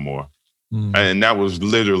this no more." And that was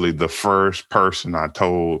literally the first person I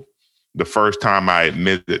told. The first time I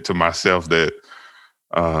admitted to myself that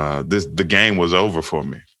the game was over for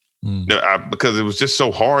me, because it was just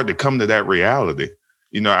so hard to come to that reality.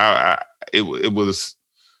 It was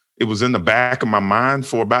in the back of my mind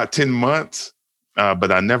for about 10 months.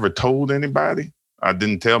 But I never told anybody. I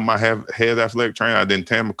didn't tell my head athletic trainer. I didn't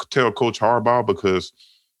tell Coach Harbaugh because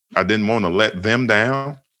I didn't want to let them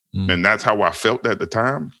down. And that's how I felt at the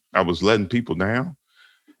time. I was letting people down.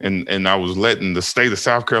 And I was letting the state of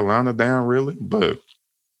South Carolina down, really. But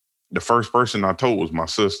the first person I told was my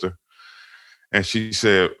sister. And she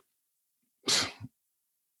said,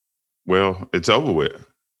 "Well, it's over with.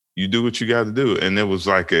 You do what you got to do." And it was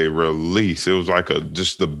like a release. It was like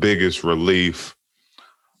just the biggest relief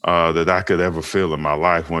that I could ever feel in my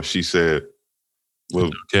life when she said, "Well,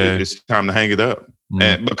 it's time to hang it up."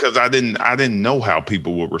 And because I didn't know how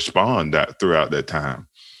people would respond throughout that time.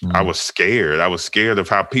 I was scared. I was scared of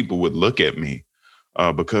how people would look at me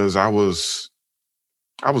because I was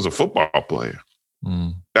a football player.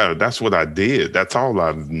 That's what I did. That's all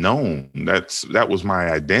I've known. That was my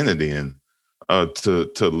identity. And to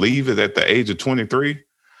leave it at the age of 23,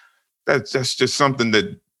 that's just something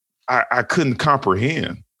that I couldn't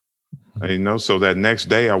comprehend. So that next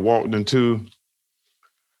day I walked into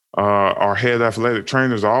our head athletic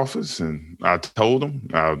trainer's office, and I told him,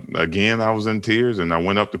 again, I was in tears, and I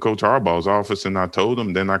went up to Coach Harbaugh's office and I told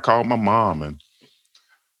him. Then I called my mom, and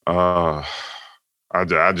I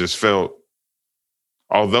just felt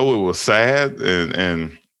although it was sad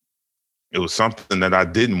and it was something that I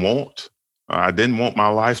didn't want. I didn't want my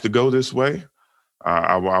life to go this way.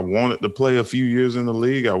 I wanted to play a few years in the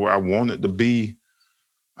league. I wanted to be.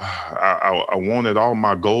 I wanted all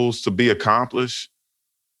my goals to be accomplished.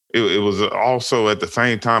 It was also at the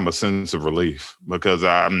same time a sense of relief because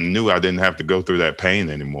I knew I didn't have to go through that pain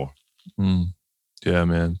anymore. Mm. Yeah,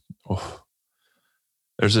 man. Oh,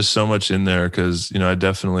 there's just so much in there because I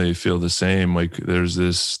definitely feel the same. Like there's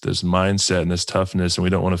this mindset and this toughness, and we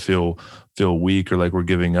don't want to feel weak or like we're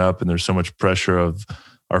giving up. And there's so much pressure of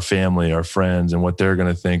our family, our friends, and what they're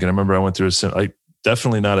going to think. And I remember I went through like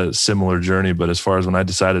definitely not a similar journey, but as far as when I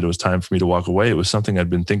decided it was time for me to walk away, it was something I'd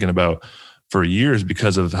been thinking about for years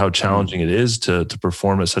because of how challenging it is to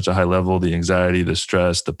perform at such a high level, the anxiety, the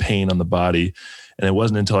stress, the pain on the body. And it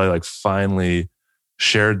wasn't until I like finally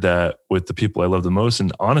shared that with the people I love the most.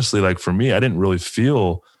 And honestly, like for me, I didn't really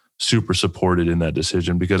feel super supported in that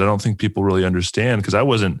decision because I don't think people really understand because I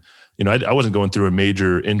wasn't, I wasn't going through a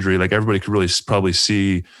major injury. Like everybody could really probably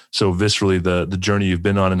see so viscerally the journey you've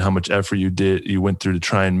been on and how much effort you went through to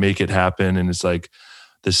try and make it happen. And it's like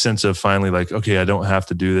this sense of finally like, okay, I don't have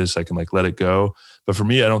to do this. I can like let it go. But for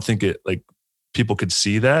me, I don't think it like people could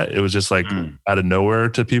see that. It was just like out of nowhere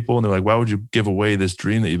to people. And they're like, why would you give away this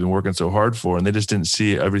dream that you've been working so hard for? And they just didn't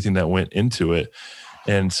see everything that went into it.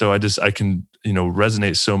 And so I can,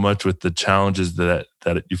 resonate so much with the challenges that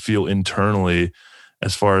you feel internally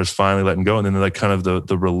as far as finally letting go. And then like kind of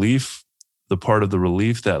the relief, the part of the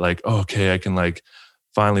relief that like, oh, okay, I can like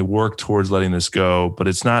finally work towards letting this go. But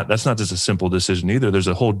that's not just a simple decision either. There's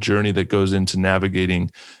a whole journey that goes into navigating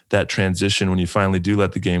that transition when you finally do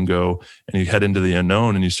let the game go and you head into the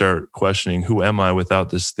unknown and you start questioning, who am I without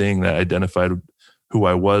this thing that identified who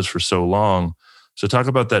I was for so long? So talk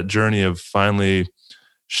about that journey of finally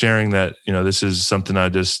sharing that, this is something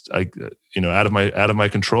out of my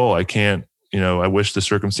control. I can't, I wish the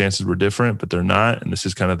circumstances were different, but they're not. And this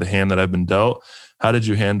is kind of the hand that I've been dealt. How did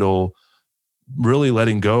you handle really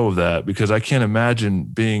letting go of that? Because I can't imagine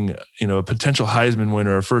being, a potential Heisman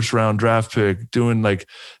winner, a first round draft pick, doing like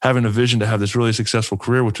having a vision to have this really successful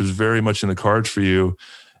career, which was very much in the cards for you,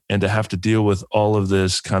 and to have to deal with all of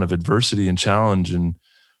this kind of adversity and challenge. And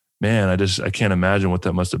man, I can't imagine what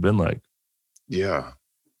that must have been like. Yeah.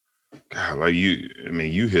 God, like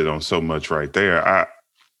you hit on so much right there. I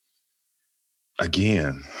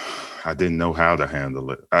didn't know how to handle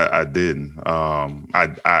it. I didn't.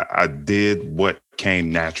 I did what came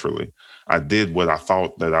naturally. I did what I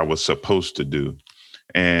thought that I was supposed to do.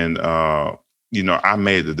 And, I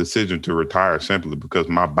made the decision to retire simply because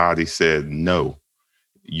my body said, no,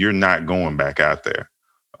 you're not going back out there.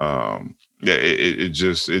 Yeah, it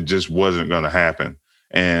just wasn't going to happen.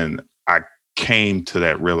 And I came to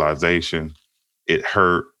that realization. It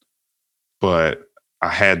hurt, but I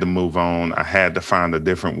had to move on. I had to find a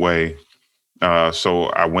different way. So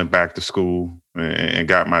I went back to school and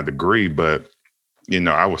got my degree, but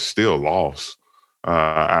I was still lost.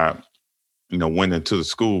 I went into the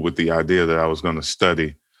school with the idea that I was going to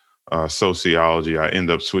study sociology. I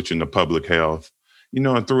ended up switching to public health.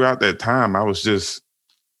 And throughout that time, I was just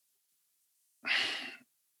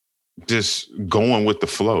going with the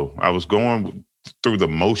flow. I was going through the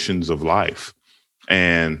motions of life,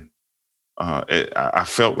 and I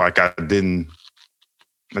felt like I didn't.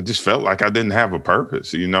 I just felt like I didn't have a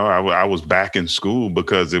purpose. I was back in school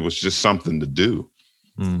because it was just something to do.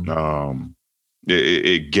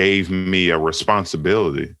 It gave me a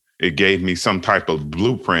responsibility. It gave me some type of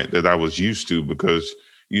blueprint that I was used to because,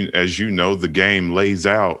 as you know, the game lays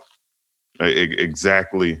out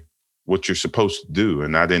exactly what you're supposed to do,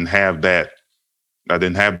 and I didn't have that. I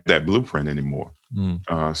didn't have that blueprint anymore.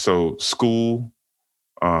 So school.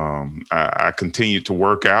 I continued to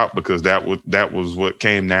work out because that was what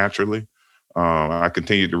came naturally. I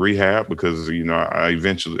continued to rehab because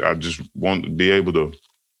I just wanted to be able to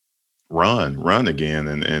run again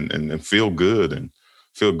and feel good and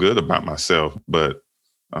feel good about myself. But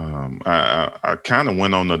I kind of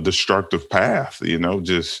went on a destructive path,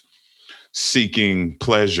 just seeking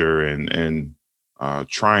pleasure and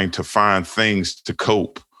trying to find things to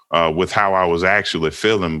cope with how I was actually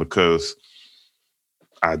feeling because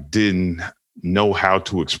I didn't know how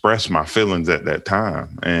to express my feelings at that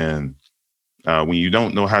time. And when you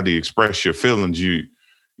don't know how to express your feelings,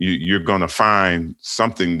 you're going to find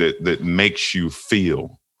something that makes you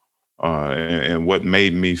feel. And what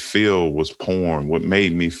made me feel was porn. What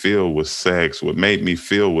made me feel was sex. What made me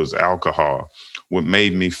feel was alcohol. What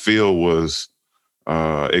made me feel was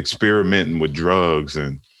experimenting with drugs.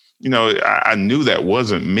 And, I knew that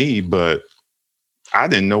wasn't me, but I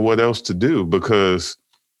didn't know what else to do because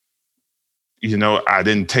I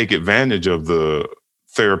didn't take advantage of the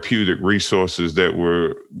therapeutic resources that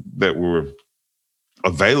were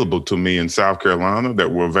available to me in South Carolina,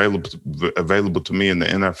 that were available to me in the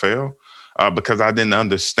NFL, because I didn't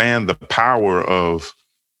understand the power of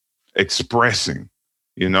expressing.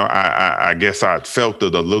 I guess I felt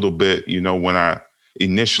it a little bit, when I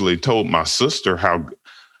initially told my sister how,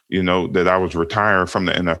 that I was retiring from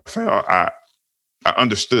the NFL. I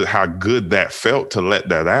understood how good that felt to let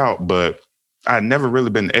that out, but I'd never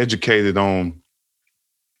really been educated on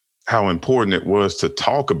how important it was to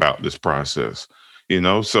talk about this process.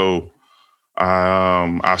 So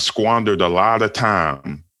I squandered a lot of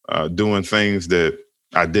time doing things that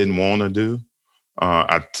I didn't want to do.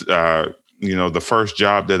 The first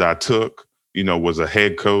job that I took, was a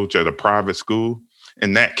head coach at a private school.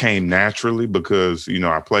 And that came naturally because,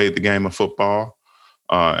 I played the game of football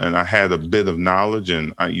and I had a bit of knowledge,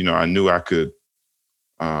 and I knew I could,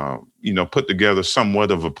 put together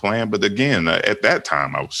somewhat of a plan. But again, at that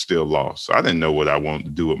time, I was still lost. So I didn't know what I wanted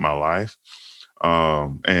to do with my life.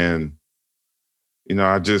 And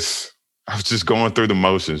I was just going through the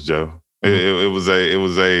motions, Joe. It was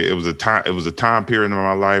a time period in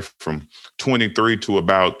my life from 23 to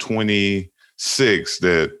about 26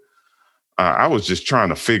 that I was just trying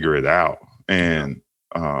to figure it out, and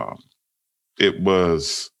it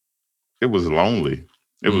was lonely.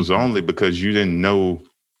 It was lonely because you didn't know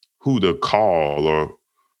who to call or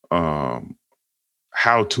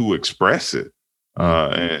how to express it,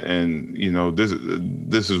 and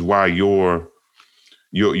this is why your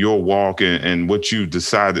walk and what you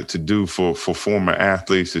decided to do for former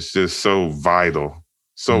athletes is just so vital,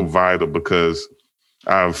 because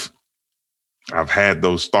I've had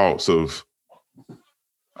those thoughts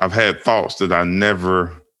I've had thoughts that I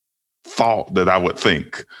never thought that I would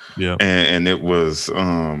think. Yeah. And it was,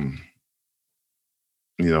 thank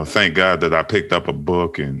God that I picked up a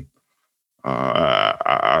book and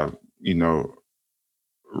I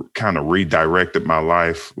kind of redirected my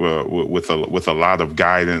life with a lot of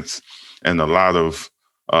guidance and a lot of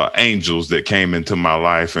angels that came into my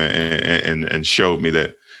life and showed me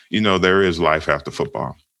that, there is life after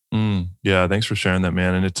football. Yeah, thanks for sharing that,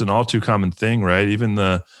 man. And it's an all too common thing, right? Even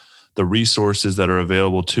the resources that are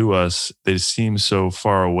available to us, they seem so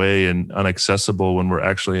far away and inaccessible when we're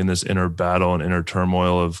actually in this inner battle and inner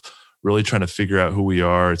turmoil of really trying to figure out who we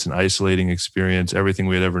are. It's an isolating experience. Everything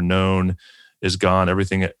we had ever known is gone.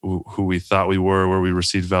 Everything who we thought we were, where we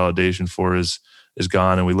received validation for, is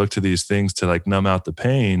gone. And we look to these things to like numb out the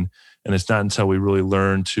pain. And it's not until we really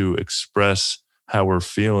learn to express how we're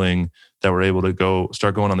feeling that we're able to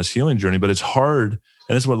start going on this healing journey. But it's hard.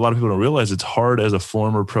 And this is what a lot of people don't realize. It's hard as a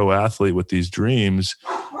former pro athlete with these dreams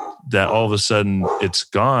that all of a sudden it's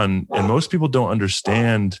gone. And most people don't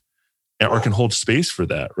understand or can hold space for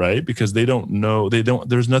that, right? Because they don't know,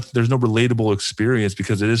 there's no relatable experience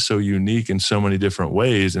because it is so unique in so many different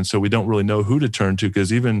ways. And so we don't really know who to turn to,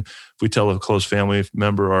 because even if we tell a close family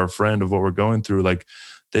member or a friend of what we're going through, like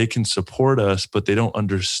they can support us, but they don't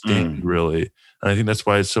understand really. And I think that's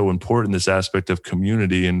why it's so important, this aspect of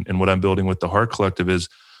community. And what I'm building with the Heart Collective is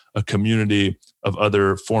a community of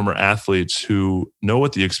other former athletes who know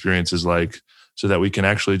what the experience is like, so that we can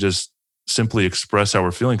actually just simply express how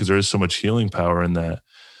we're feeling, because there is so much healing power in that.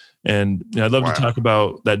 And I'd love to talk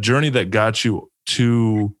about that journey that got you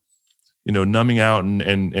to, numbing out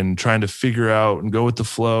and trying to figure out and go with the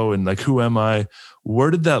flow and like, who am I?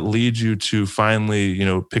 Where did that lead you to finally,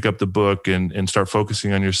 pick up the book and start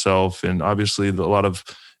focusing on yourself? And obviously a lot of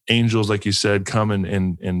angels, like you said, come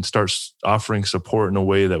and start offering support in a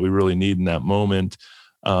way that we really need in that moment.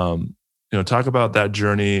 Talk about that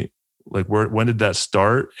journey. Like when did that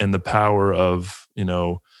start, and the power of,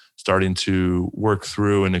 starting to work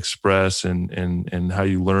through and express and how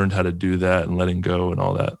you learned how to do that and letting go and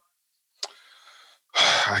all that?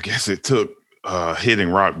 I guess it took hitting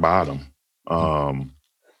rock bottom.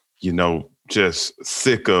 Just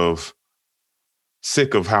sick of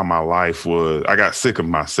how my life was. I got sick of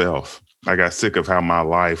myself. I got sick of how my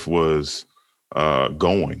life was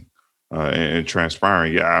going and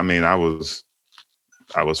transpiring. Yeah, I mean, I was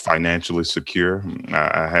financially secure.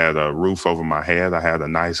 I had a roof over my head. I had a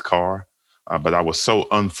nice car, but I was so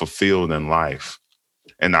unfulfilled in life,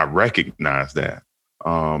 and I recognized that.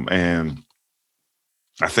 And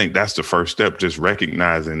I think that's the first step, just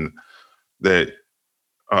recognizing that.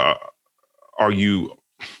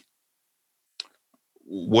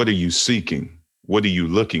 What are you seeking? What are you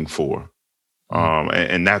looking for?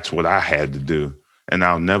 And that's what I had to do. And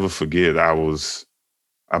I'll never forget. I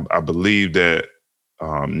believe that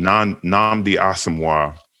Nnamdi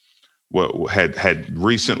Asomugha had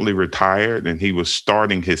recently retired, and he was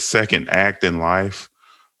starting his second act in life,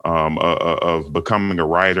 of becoming a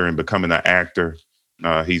writer and becoming an actor.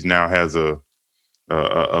 He's now has a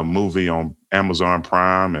movie on Amazon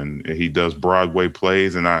Prime, and he does Broadway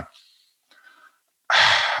plays. And I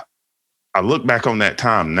look back on that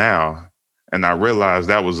time now, and I realized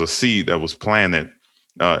that was a seed that was planted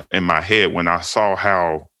in my head when I saw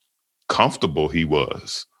how comfortable he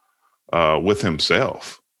was with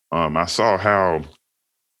himself. I saw how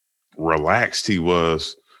relaxed he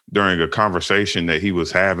was during a conversation that he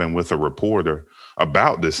was having with a reporter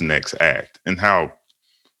about this next act, and how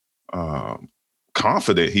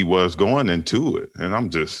confident he was going into it. And I'm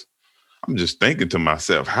just thinking to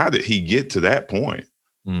myself, how did he get to that point?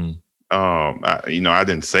 Mm. I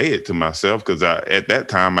didn't say it to myself because at that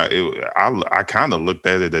time I kind of looked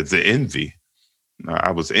at it as envy.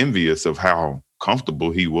 I was envious of how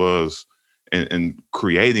comfortable he was in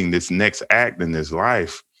creating this next act in his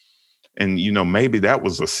life. And, maybe that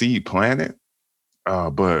was a seed planted,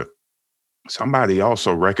 but somebody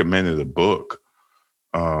also recommended a book.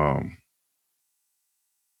 And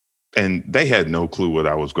they had no clue what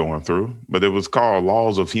I was going through, but it was called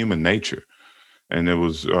Laws of Human Nature. And it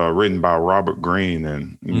was written by Robert Greene.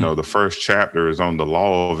 And, the first chapter is on the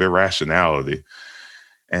law of irrationality.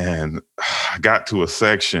 And I got to a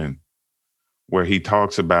section where he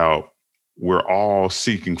talks about we're all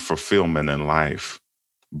seeking fulfillment in life,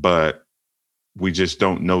 but we just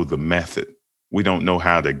don't know the method. We don't know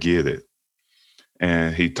how to get it.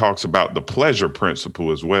 And he talks about the pleasure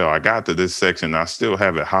principle as well. I got to this section, I still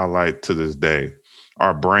have it highlighted to this day,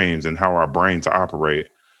 our brains and how our brains operate,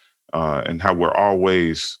 and how we're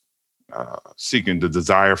always seeking the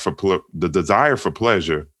desire for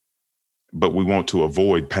pleasure, but we want to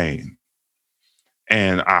avoid pain.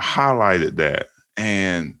 And I highlighted that.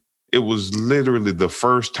 And it was literally the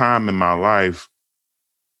first time in my life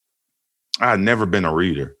I had never been a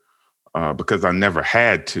reader, because I never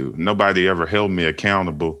had to. Nobody ever held me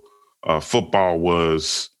accountable. Football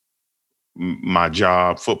was my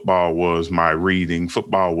job. Football was my reading.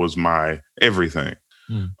 Football was my everything.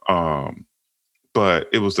 But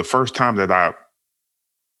it was the first time that I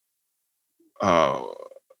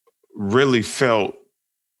really felt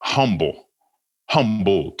humbled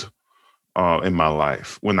in my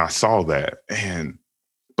life when I saw that.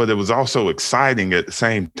 But it was also exciting at the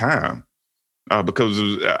same time, because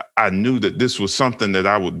I knew that this was something that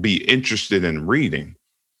I would be interested in reading.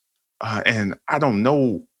 And I don't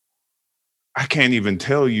know, I can't even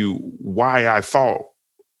tell you why I thought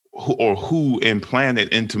who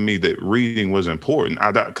implanted into me that reading was important.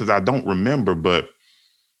 Because I don't remember, but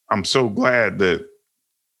I'm so glad that,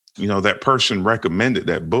 that person recommended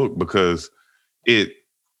that book, because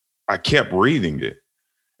I kept reading it.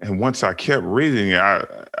 And once I kept reading it,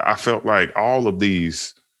 I felt like all of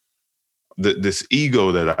this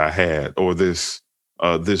ego that I had, or this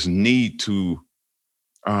need to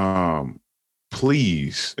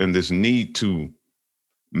please, and this need to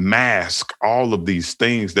mask all of these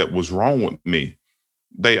things that was wrong with me,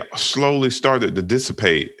 they slowly started to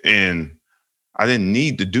dissipate. And I didn't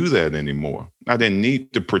need to do that anymore. I didn't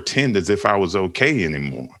need to pretend as if I was okay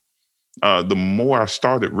anymore. The more I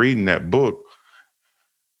started reading that book,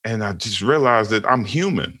 and I just realized that I'm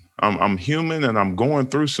human. I'm human, and I'm going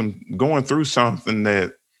through something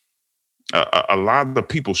that a lot of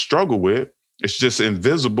people struggle with. It's just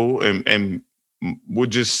invisible, and we're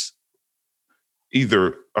just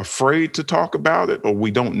either afraid to talk about it, or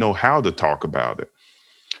we don't know how to talk about it.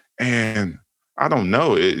 And I don't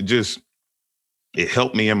know. It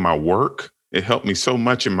helped me in my work. It helped me so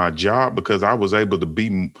much in my job, because I was able to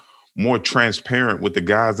be more transparent with the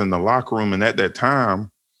guys in the locker room. And at that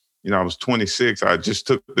time, I was 26. I just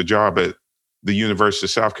took the job at the University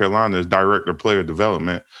of South Carolina as director of player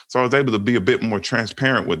development. So I was able to be a bit more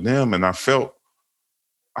transparent with them. And I felt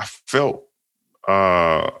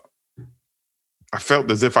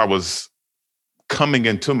as if I was coming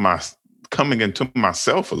into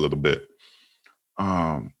myself a little bit.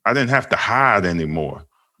 I didn't have to hide anymore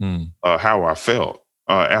how I felt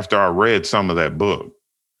after I read some of that book.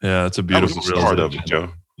 Yeah, that's a beautiful that was the start of it, Joe.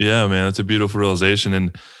 Yeah, man, that's a beautiful realization.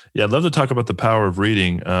 And yeah, I'd love to talk about the power of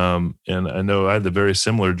reading. And I know I had a very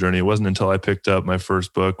similar journey. It wasn't until I picked up my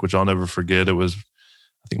first book, which I'll never forget. It was,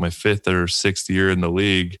 I think, my 5th or 6th year in the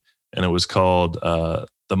league, and it was called "The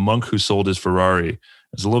Monk Who Sold His Ferrari."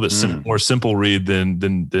 It's a little bit more simple read than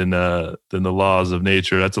the Laws of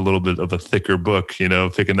Nature. That's a little bit of a thicker book.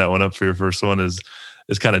 Picking that one up for your first one is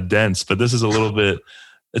kind of dense. But this is a little bit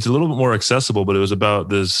it's a little bit more accessible, but it was about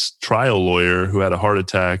this trial lawyer who had a heart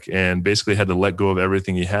attack and basically had to let go of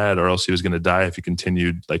everything he had, or else he was going to die if he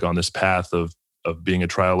continued like on this path of being a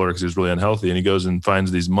trial lawyer, because he was really unhealthy. And he goes and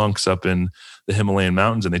finds these monks up in the Himalayan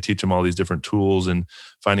mountains, and they teach him all these different tools and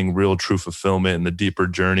finding real true fulfillment and the deeper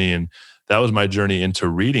journey. And that was my journey into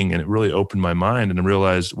reading, and it really opened my mind. And I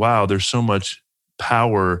realized, wow, there's so much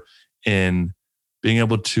power in being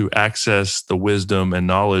able to access the wisdom and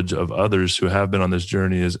knowledge of others who have been on this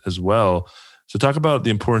journey as well. So talk about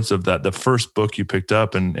the importance of that, the first book you picked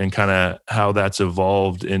up, and kind of how that's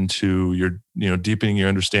evolved into your, deepening your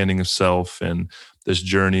understanding of self and this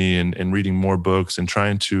journey, and reading more books and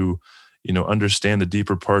trying to, understand the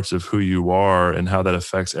deeper parts of who you are and how that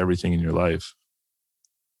affects everything in your life.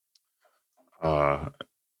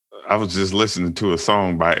 I was just listening to a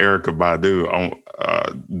song by Erica Badu on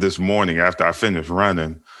this morning after I finished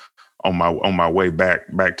running on my way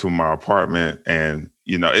back to my apartment, and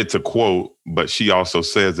it's a quote, but she also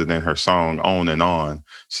says it in her song "On and On."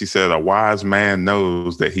 She said, "A wise man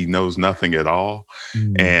knows that he knows nothing at all,"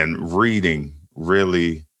 and reading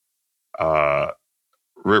really,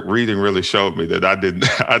 reading really showed me that I didn't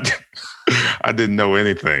I didn't know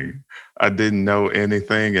anything. I didn't know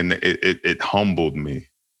anything, and it humbled me.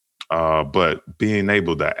 But being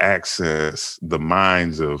able to access the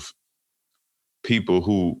minds of people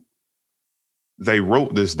who they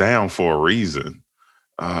wrote this down for a reason.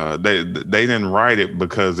 They didn't write it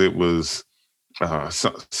because it was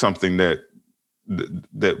something that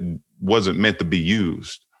wasn't meant to be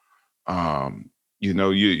used.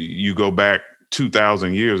 You go back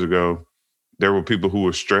 2,000 years ago, there were people who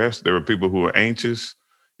were stressed. There were people who were anxious.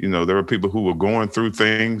 There were people who were going through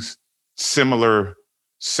things similar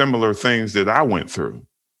things that I went through,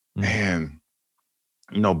 and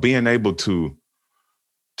being able to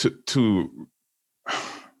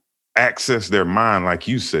access their mind, like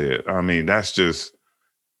you said. I mean, that's just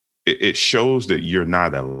it shows that you're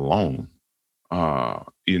not alone.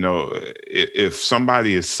 If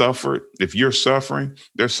somebody has suffered, if you're suffering,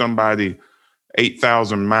 there's somebody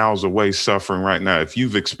 8,000 miles away suffering right now. If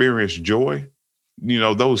you've experienced joy,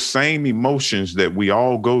 those same emotions that we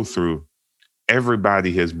all go through,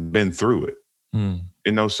 everybody has been through it.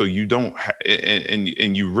 So you don't,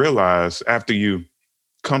 and you realize after you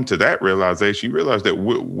come to that realization, you realize that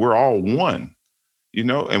we're all one,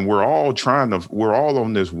 and we're all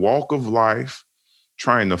on this walk of life,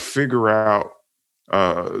 trying to figure out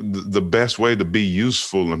the best way to be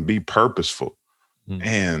useful and be purposeful.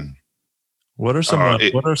 And what are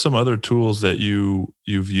some other tools that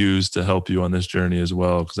you've used to help you on this journey as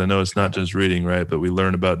well? Because I know it's not just reading, right? But we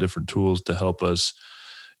learn about different tools to help us,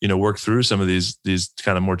 work through some of these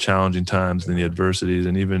kind of more challenging times and the adversities,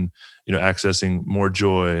 and even, accessing more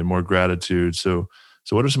joy and more gratitude. So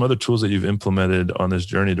what are some other tools that you've implemented on this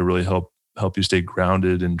journey to really help you stay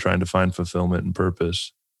grounded and trying to find fulfillment and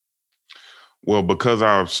purpose? Well, because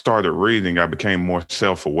I started reading, I became more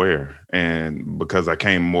self-aware. And because I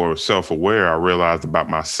became more self-aware, I realized about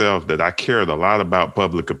myself that I cared a lot about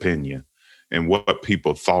public opinion and what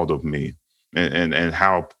people thought of me, and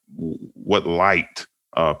how, what light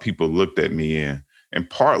people looked at me in. And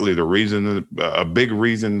partly the reason, a big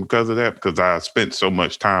reason because of that, because I spent so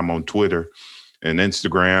much time on Twitter and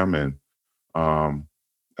Instagram. And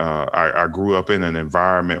I grew up in an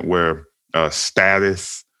environment where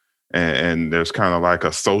status, and there's kind of like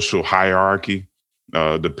a social hierarchy,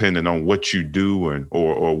 depending on what you do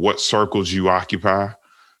or what circles you occupy.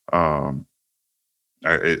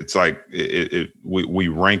 It's like we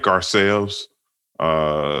rank ourselves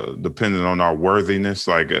depending on our worthiness,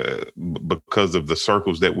 like because of the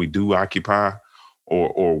circles that we do occupy,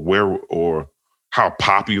 or how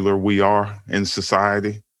popular we are in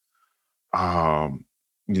society. Um,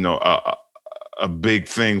 a big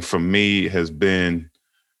thing for me has been,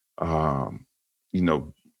 um, you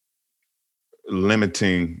know,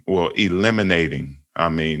 eliminating,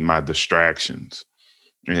 my distractions.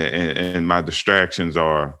 And my distractions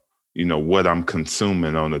are, what I'm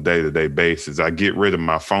consuming on a day-to-day basis. I get rid of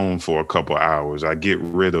my phone for a couple hours. I get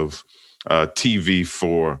rid of TV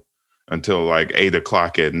for until like 8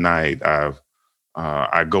 o'clock at night.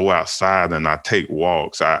 I go outside and I take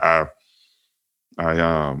walks. I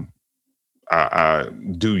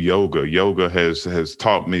do yoga. Yoga has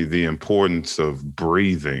taught me the importance of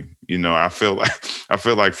breathing. I feel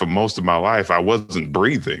like for most of my life I wasn't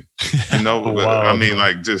breathing. Wow.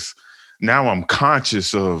 Like, just now I'm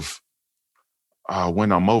conscious of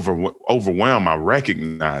when I'm overwhelmed. I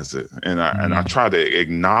recognize it, and I try to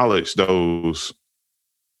acknowledge those.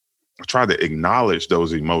 I try to acknowledge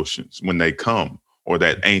those emotions when they come, or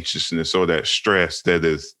that anxiousness or that stress that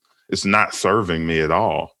is it's not serving me at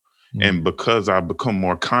all. Mm. And because I become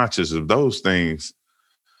more conscious of those things,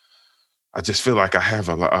 I just feel like I have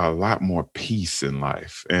a lot more peace in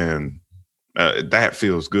life. And that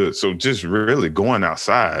feels good. So just really going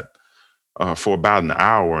outside for about an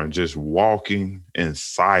hour and just walking in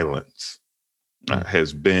silence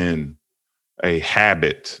has been a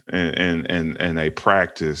habit and a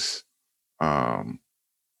practice um,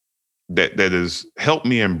 that has helped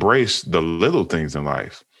me embrace the little things in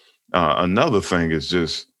life. Another thing is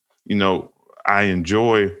just, you know, I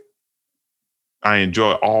enjoy I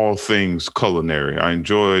enjoy all things culinary. I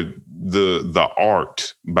enjoy the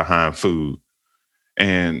art behind food.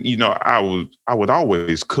 And you know, I would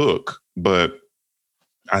always cook, but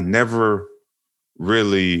I never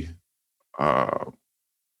really uh,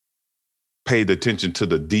 paid attention to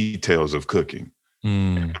the details of cooking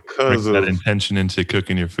Bring because that of intention into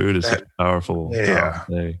cooking your food is such that. a powerful Yeah,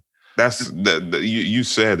 thing. that's you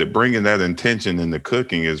said that bringing that intention into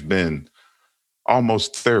cooking has been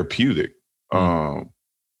almost therapeutic. Mm. Um,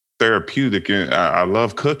 therapeutic, and I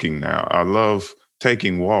love cooking now. I love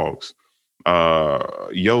taking walks,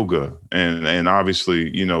 yoga, and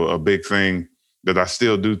obviously, you know, a big thing that I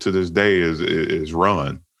still do to this day is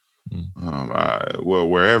run. Mm. Well,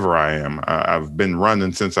 wherever I am, I've been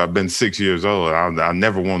running since I've been 6 years old. I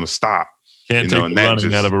never want to stop, you Can't know, take and the that running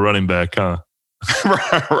out of just a running back, huh?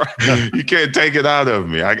 right. You can't take it out of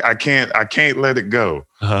me. I can't let it go.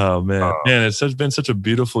 Oh man, Uh, man, been such a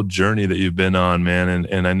beautiful journey that you've been on, man,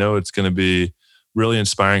 and I know it's going to be really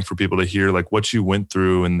inspiring for people to hear like what you went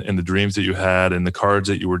through and the dreams that you had and the cards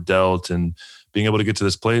that you were dealt and being able to get to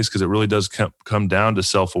this place because it really does come down to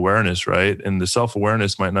self awareness, right? And the self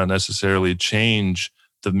awareness might not necessarily change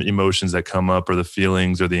the emotions that come up or the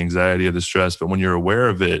feelings or the anxiety or the stress, but when you're aware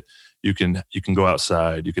of it, you can go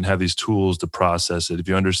outside. You can have these tools to process it. If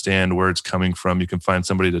you understand where it's coming from, you can find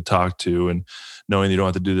somebody to talk to and knowing you don't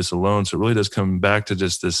have to do this alone. So it really does come back to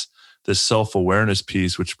just this self-awareness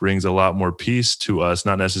piece, which brings a lot more peace to us,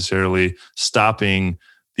 not necessarily stopping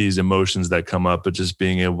these emotions that come up, but just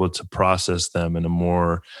being able to process them in a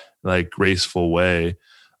more like graceful way.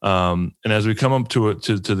 And as we come up to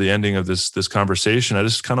the ending of this conversation, I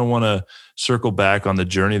just kind of want to circle back on the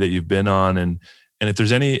journey that you've been on, and if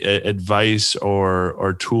there's any advice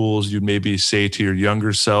or tools you'd maybe say to your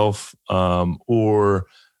younger self, or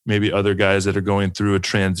maybe other guys that are going through a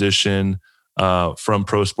transition from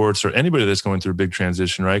pro sports, or anybody that's going through a big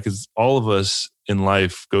transition, right? Because all of us in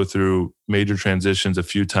life go through major transitions a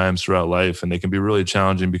few times throughout life, and they can be really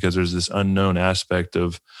challenging because there's this unknown aspect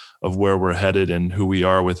of where we're headed and who we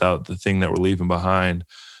are without the thing that we're leaving behind.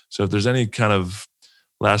 So if there's any kind of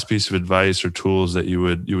last piece of advice or tools that you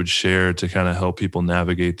would share to kind of help people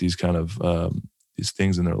navigate these kind of these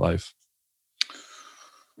things in their life.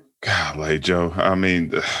 Golly, Joe. I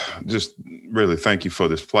mean, just really thank you for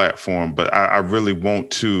this platform. But I really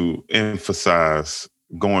want to emphasize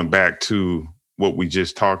going back to what we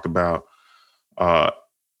just talked about uh,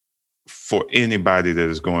 for anybody that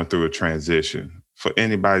is going through a transition, for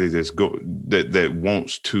anybody that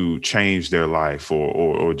wants to change their life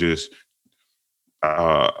or just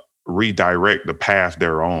uh, redirect the path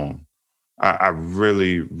they're on. I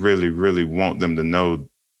really, really, really want them to know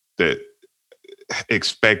that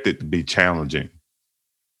expect it to be challenging.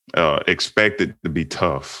 Expect it to be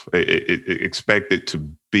tough. Expect it to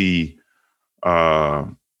be uh,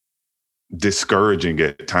 discouraging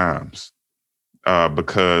at times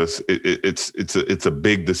because it's a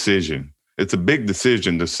big decision. It's a big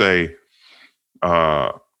decision to say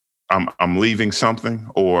uh, I'm leaving something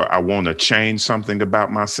or I want to change something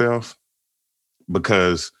about myself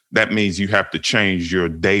because that means you have to change your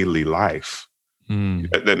daily life.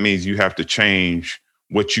 Mm, That means you have to change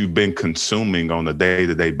what you've been consuming on a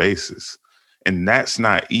day-to-day basis. And that's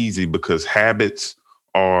not easy because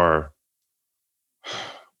are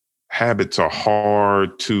habits are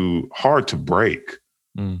hard to break.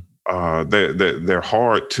 mm, They're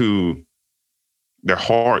hard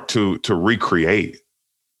to recreate.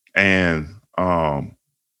 And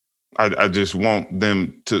I just want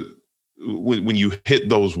them to when you hit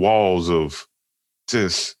those walls of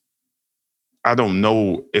just I don't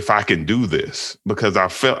know if I can do this because I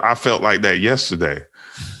felt like that yesterday.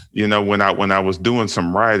 You know, when I was doing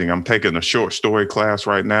some writing, I'm taking a short story class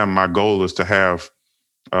right now. My goal is to have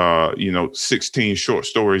 16 short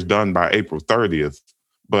stories done by April 30th.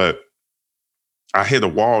 But I hit a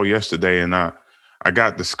wall yesterday and I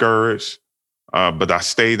got discouraged. But I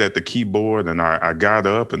stayed at the keyboard and I got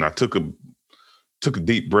up and I took a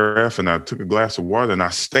deep breath and I took a glass of water and I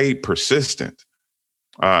stayed persistent.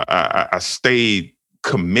 I stayed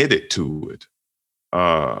committed to it.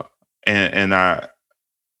 Uh, and I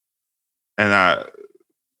And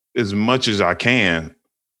as much as I can,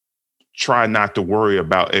 try not to worry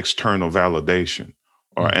about external validation,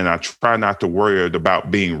 and I try not to worry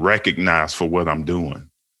about being recognized for what I'm doing.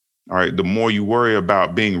 All right. The more you worry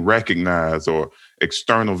about being recognized or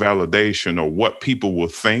external validation or what people will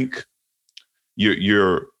think,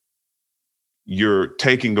 you're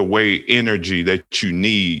taking away energy that you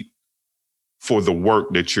need for the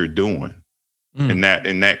work that you're doing. And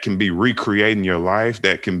that can be recreating your life.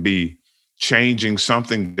 That can be changing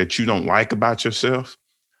something that you don't like about yourself.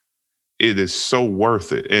 It is so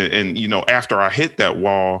worth it. And after I hit that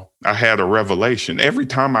wall, I had a revelation. Every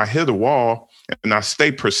time I hit a wall and I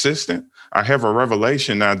stay persistent, I have a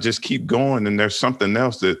revelation. I just keep going, and there's something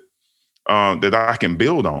else that I can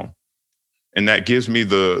build on, and that gives me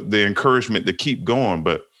the encouragement to keep going.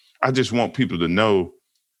 But I just want people to know,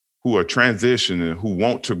 who are transitioning, who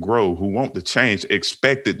want to grow, who want to change,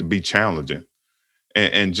 expect it to be challenging,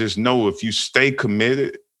 and just know, if you stay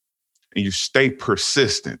committed and you stay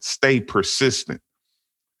persistent,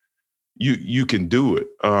 you can do it.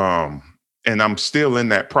 And I'm still in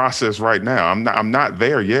that process right now. I'm not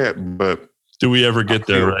there yet, but do we ever get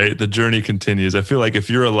there, right? The journey continues. I feel like if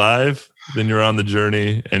you're alive, then you're on the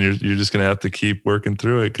journey, and you're just going to have to keep working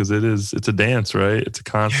through it, because it's a dance, right? It's a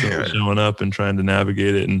constant showing up and trying to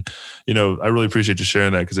navigate it. And, I really appreciate you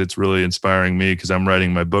sharing that, because it's really inspiring me, because I'm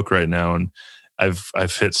writing my book right now, and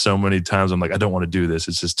I've hit so many times. I'm like, I don't want to do this.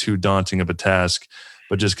 It's just too daunting of a task,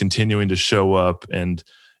 but just continuing to show up. And,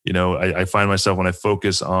 I find myself, when I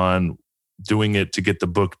focus on doing it to get the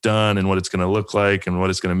book done and what it's going to look like and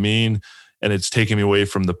what it's going to mean, and it's taking me away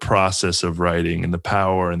from the process of writing and the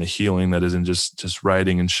power and the healing that is in just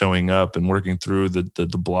writing and showing up and working through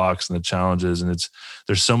the blocks and the challenges. And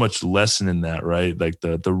there's so much lesson in that, right? Like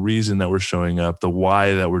the reason that we're showing up, the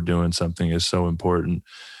why that we're doing something is so important.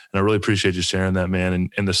 And I really appreciate you sharing that, man.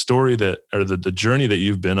 And the story the journey that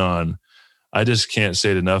you've been on, I just can't say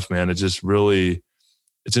it enough, man. It's really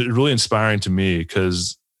inspiring to me,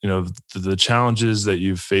 because, the challenges that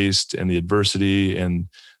you've faced and the adversity and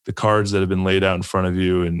the cards that have been laid out in front of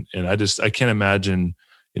you. And I can't imagine,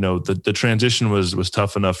 the transition was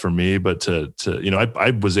tough enough for me, but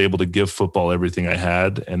I was able to give football everything I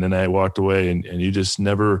had. And then I walked away, and you just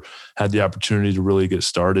never had the opportunity to really get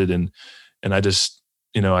started. And I just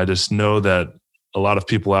know that a lot of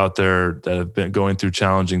people out there that have been going through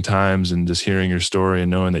challenging times, and just hearing your story and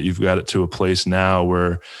knowing that you've got it to a place now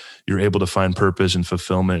where you're able to find purpose and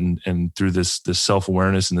fulfillment, and through this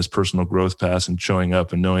self-awareness and this personal growth path, and showing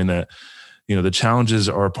up and knowing that, the challenges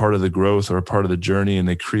are a part of the growth or a part of the journey, and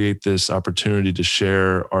they create this opportunity to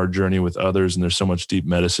share our journey with others. And there's so much deep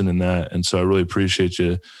medicine in that. And so I really appreciate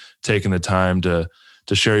you taking the time to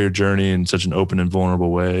share your journey in such an open and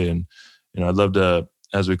vulnerable way. And, I'd love to,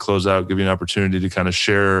 as we close out, give you an opportunity to kind of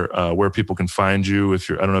share where people can find you. I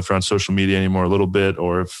don't know if you're on social media anymore a little bit,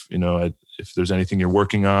 or if there's anything you're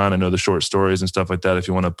working on. I know the short stories and stuff like that. If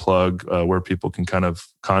you want to plug where people can kind of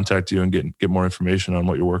contact you and get more information on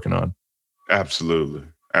what you're working on. Absolutely.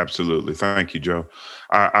 Thank you, Joe.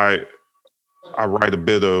 I write a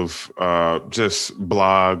bit of just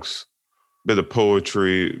blogs, bit of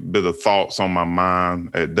poetry, bit of thoughts on my mind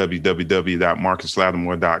at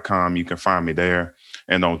www.marcuslattimore.com. You can find me there.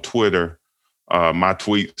 And on Twitter, my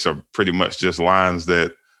tweets are pretty much just lines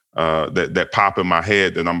that pop in my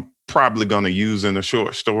head that I'm probably going to use in a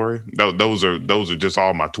short story. Those are just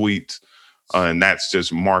all my tweets, and that's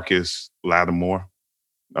just Marcus Lattimore,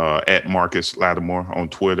 at Marcus Lattimore on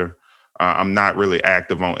Twitter. I'm not really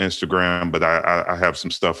active on Instagram, but I have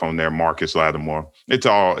some stuff on there, Marcus Lattimore. It's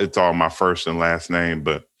all my first and last name.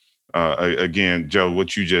 But again, Joe,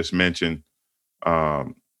 what you just mentioned,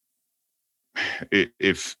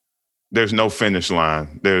 if there's no finish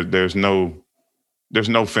line, there's no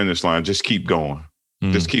finish line. Just keep going.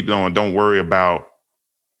 Just keep going. Don't worry about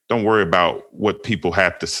what people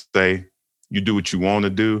have to say. You do what you want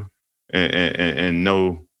to do, and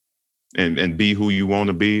know and be who you want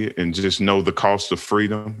to be, and just know the cost of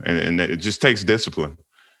freedom. And it just takes discipline.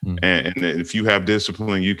 And if you have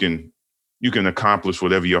discipline, you can accomplish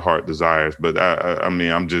whatever your heart desires. But I'm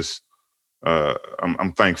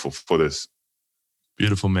thankful for this.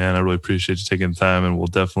 Beautiful, man. I really appreciate you taking the time, and we'll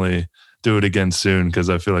definitely do it again soon, because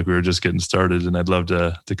I feel like we were just getting started, and I'd love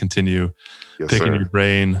to continue picking your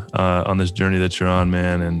brain on this journey that you're on,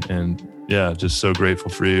 man. And yeah, just so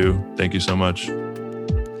grateful for you. Thank you so much.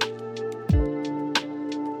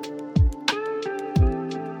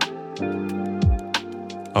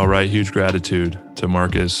 All right. Huge gratitude to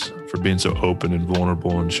Marcus for being so open and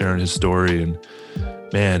vulnerable and sharing his story. And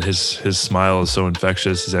man, his smile is so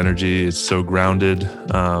infectious. His energy is so grounded.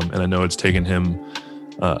 And I know it's taken him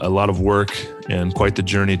a lot of work and quite the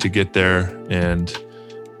journey to get there, and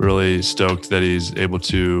really stoked that he's able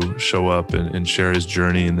to show up and share his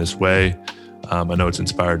journey in this way. I know it's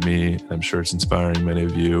inspired me. I'm sure it's inspiring many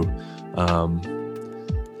of you.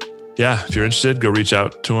 If you're interested, go reach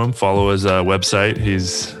out to him. Follow his website.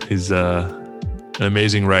 He's an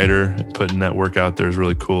amazing writer. Putting that work out there is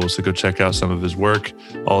really cool. So go check out some of his work.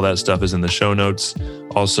 All that stuff is in the show notes.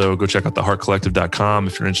 Also, go check out theheartcollective.com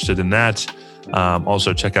if you're interested in that.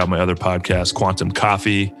 Also, check out my other podcast, Quantum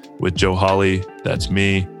Coffee with Joe Hawley. That's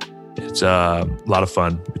me. It's a lot of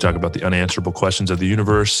fun. We talk about the unanswerable questions of the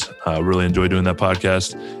universe. Really enjoy doing that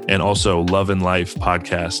podcast. And also Love and Life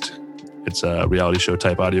podcast. It's a reality show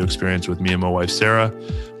type audio experience with me and my wife, Sarah,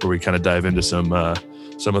 where we kind of dive into some of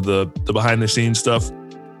the behind the scenes stuff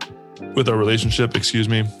with our relationship, A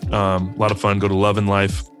lot of fun. Go to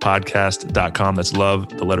loveandlifepodcast.com. That's love,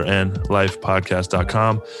 the letter N,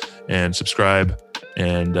 lifepodcast.com, and subscribe.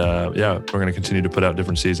 And we're going to continue to put out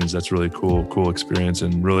different seasons. That's really cool experience,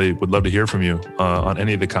 and really would love to hear from you on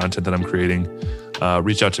any of the content that I'm creating.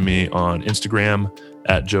 Reach out to me on Instagram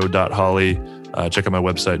at joe.hawley. Check out my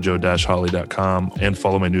website, joe-hawley.com, and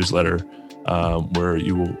follow my newsletter, where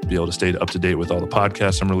you will be able to stay up to date with all the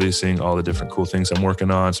podcasts I'm releasing, all the different cool things I'm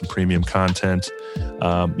working on, some premium content.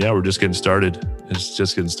 We're just getting started. It's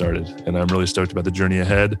just getting started. And I'm really stoked about the journey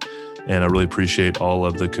ahead. And I really appreciate all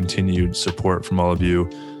of the continued support from all of you.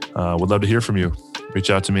 Would love to hear from you. Reach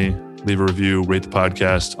out to me, leave a review, rate the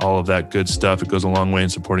podcast, all of that good stuff. It goes a long way in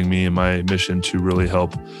supporting me and my mission to really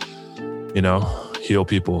help, heal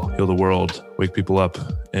people, heal the world, wake people up,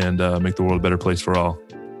 and make the world a better place for all.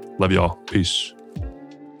 Love you all. Peace.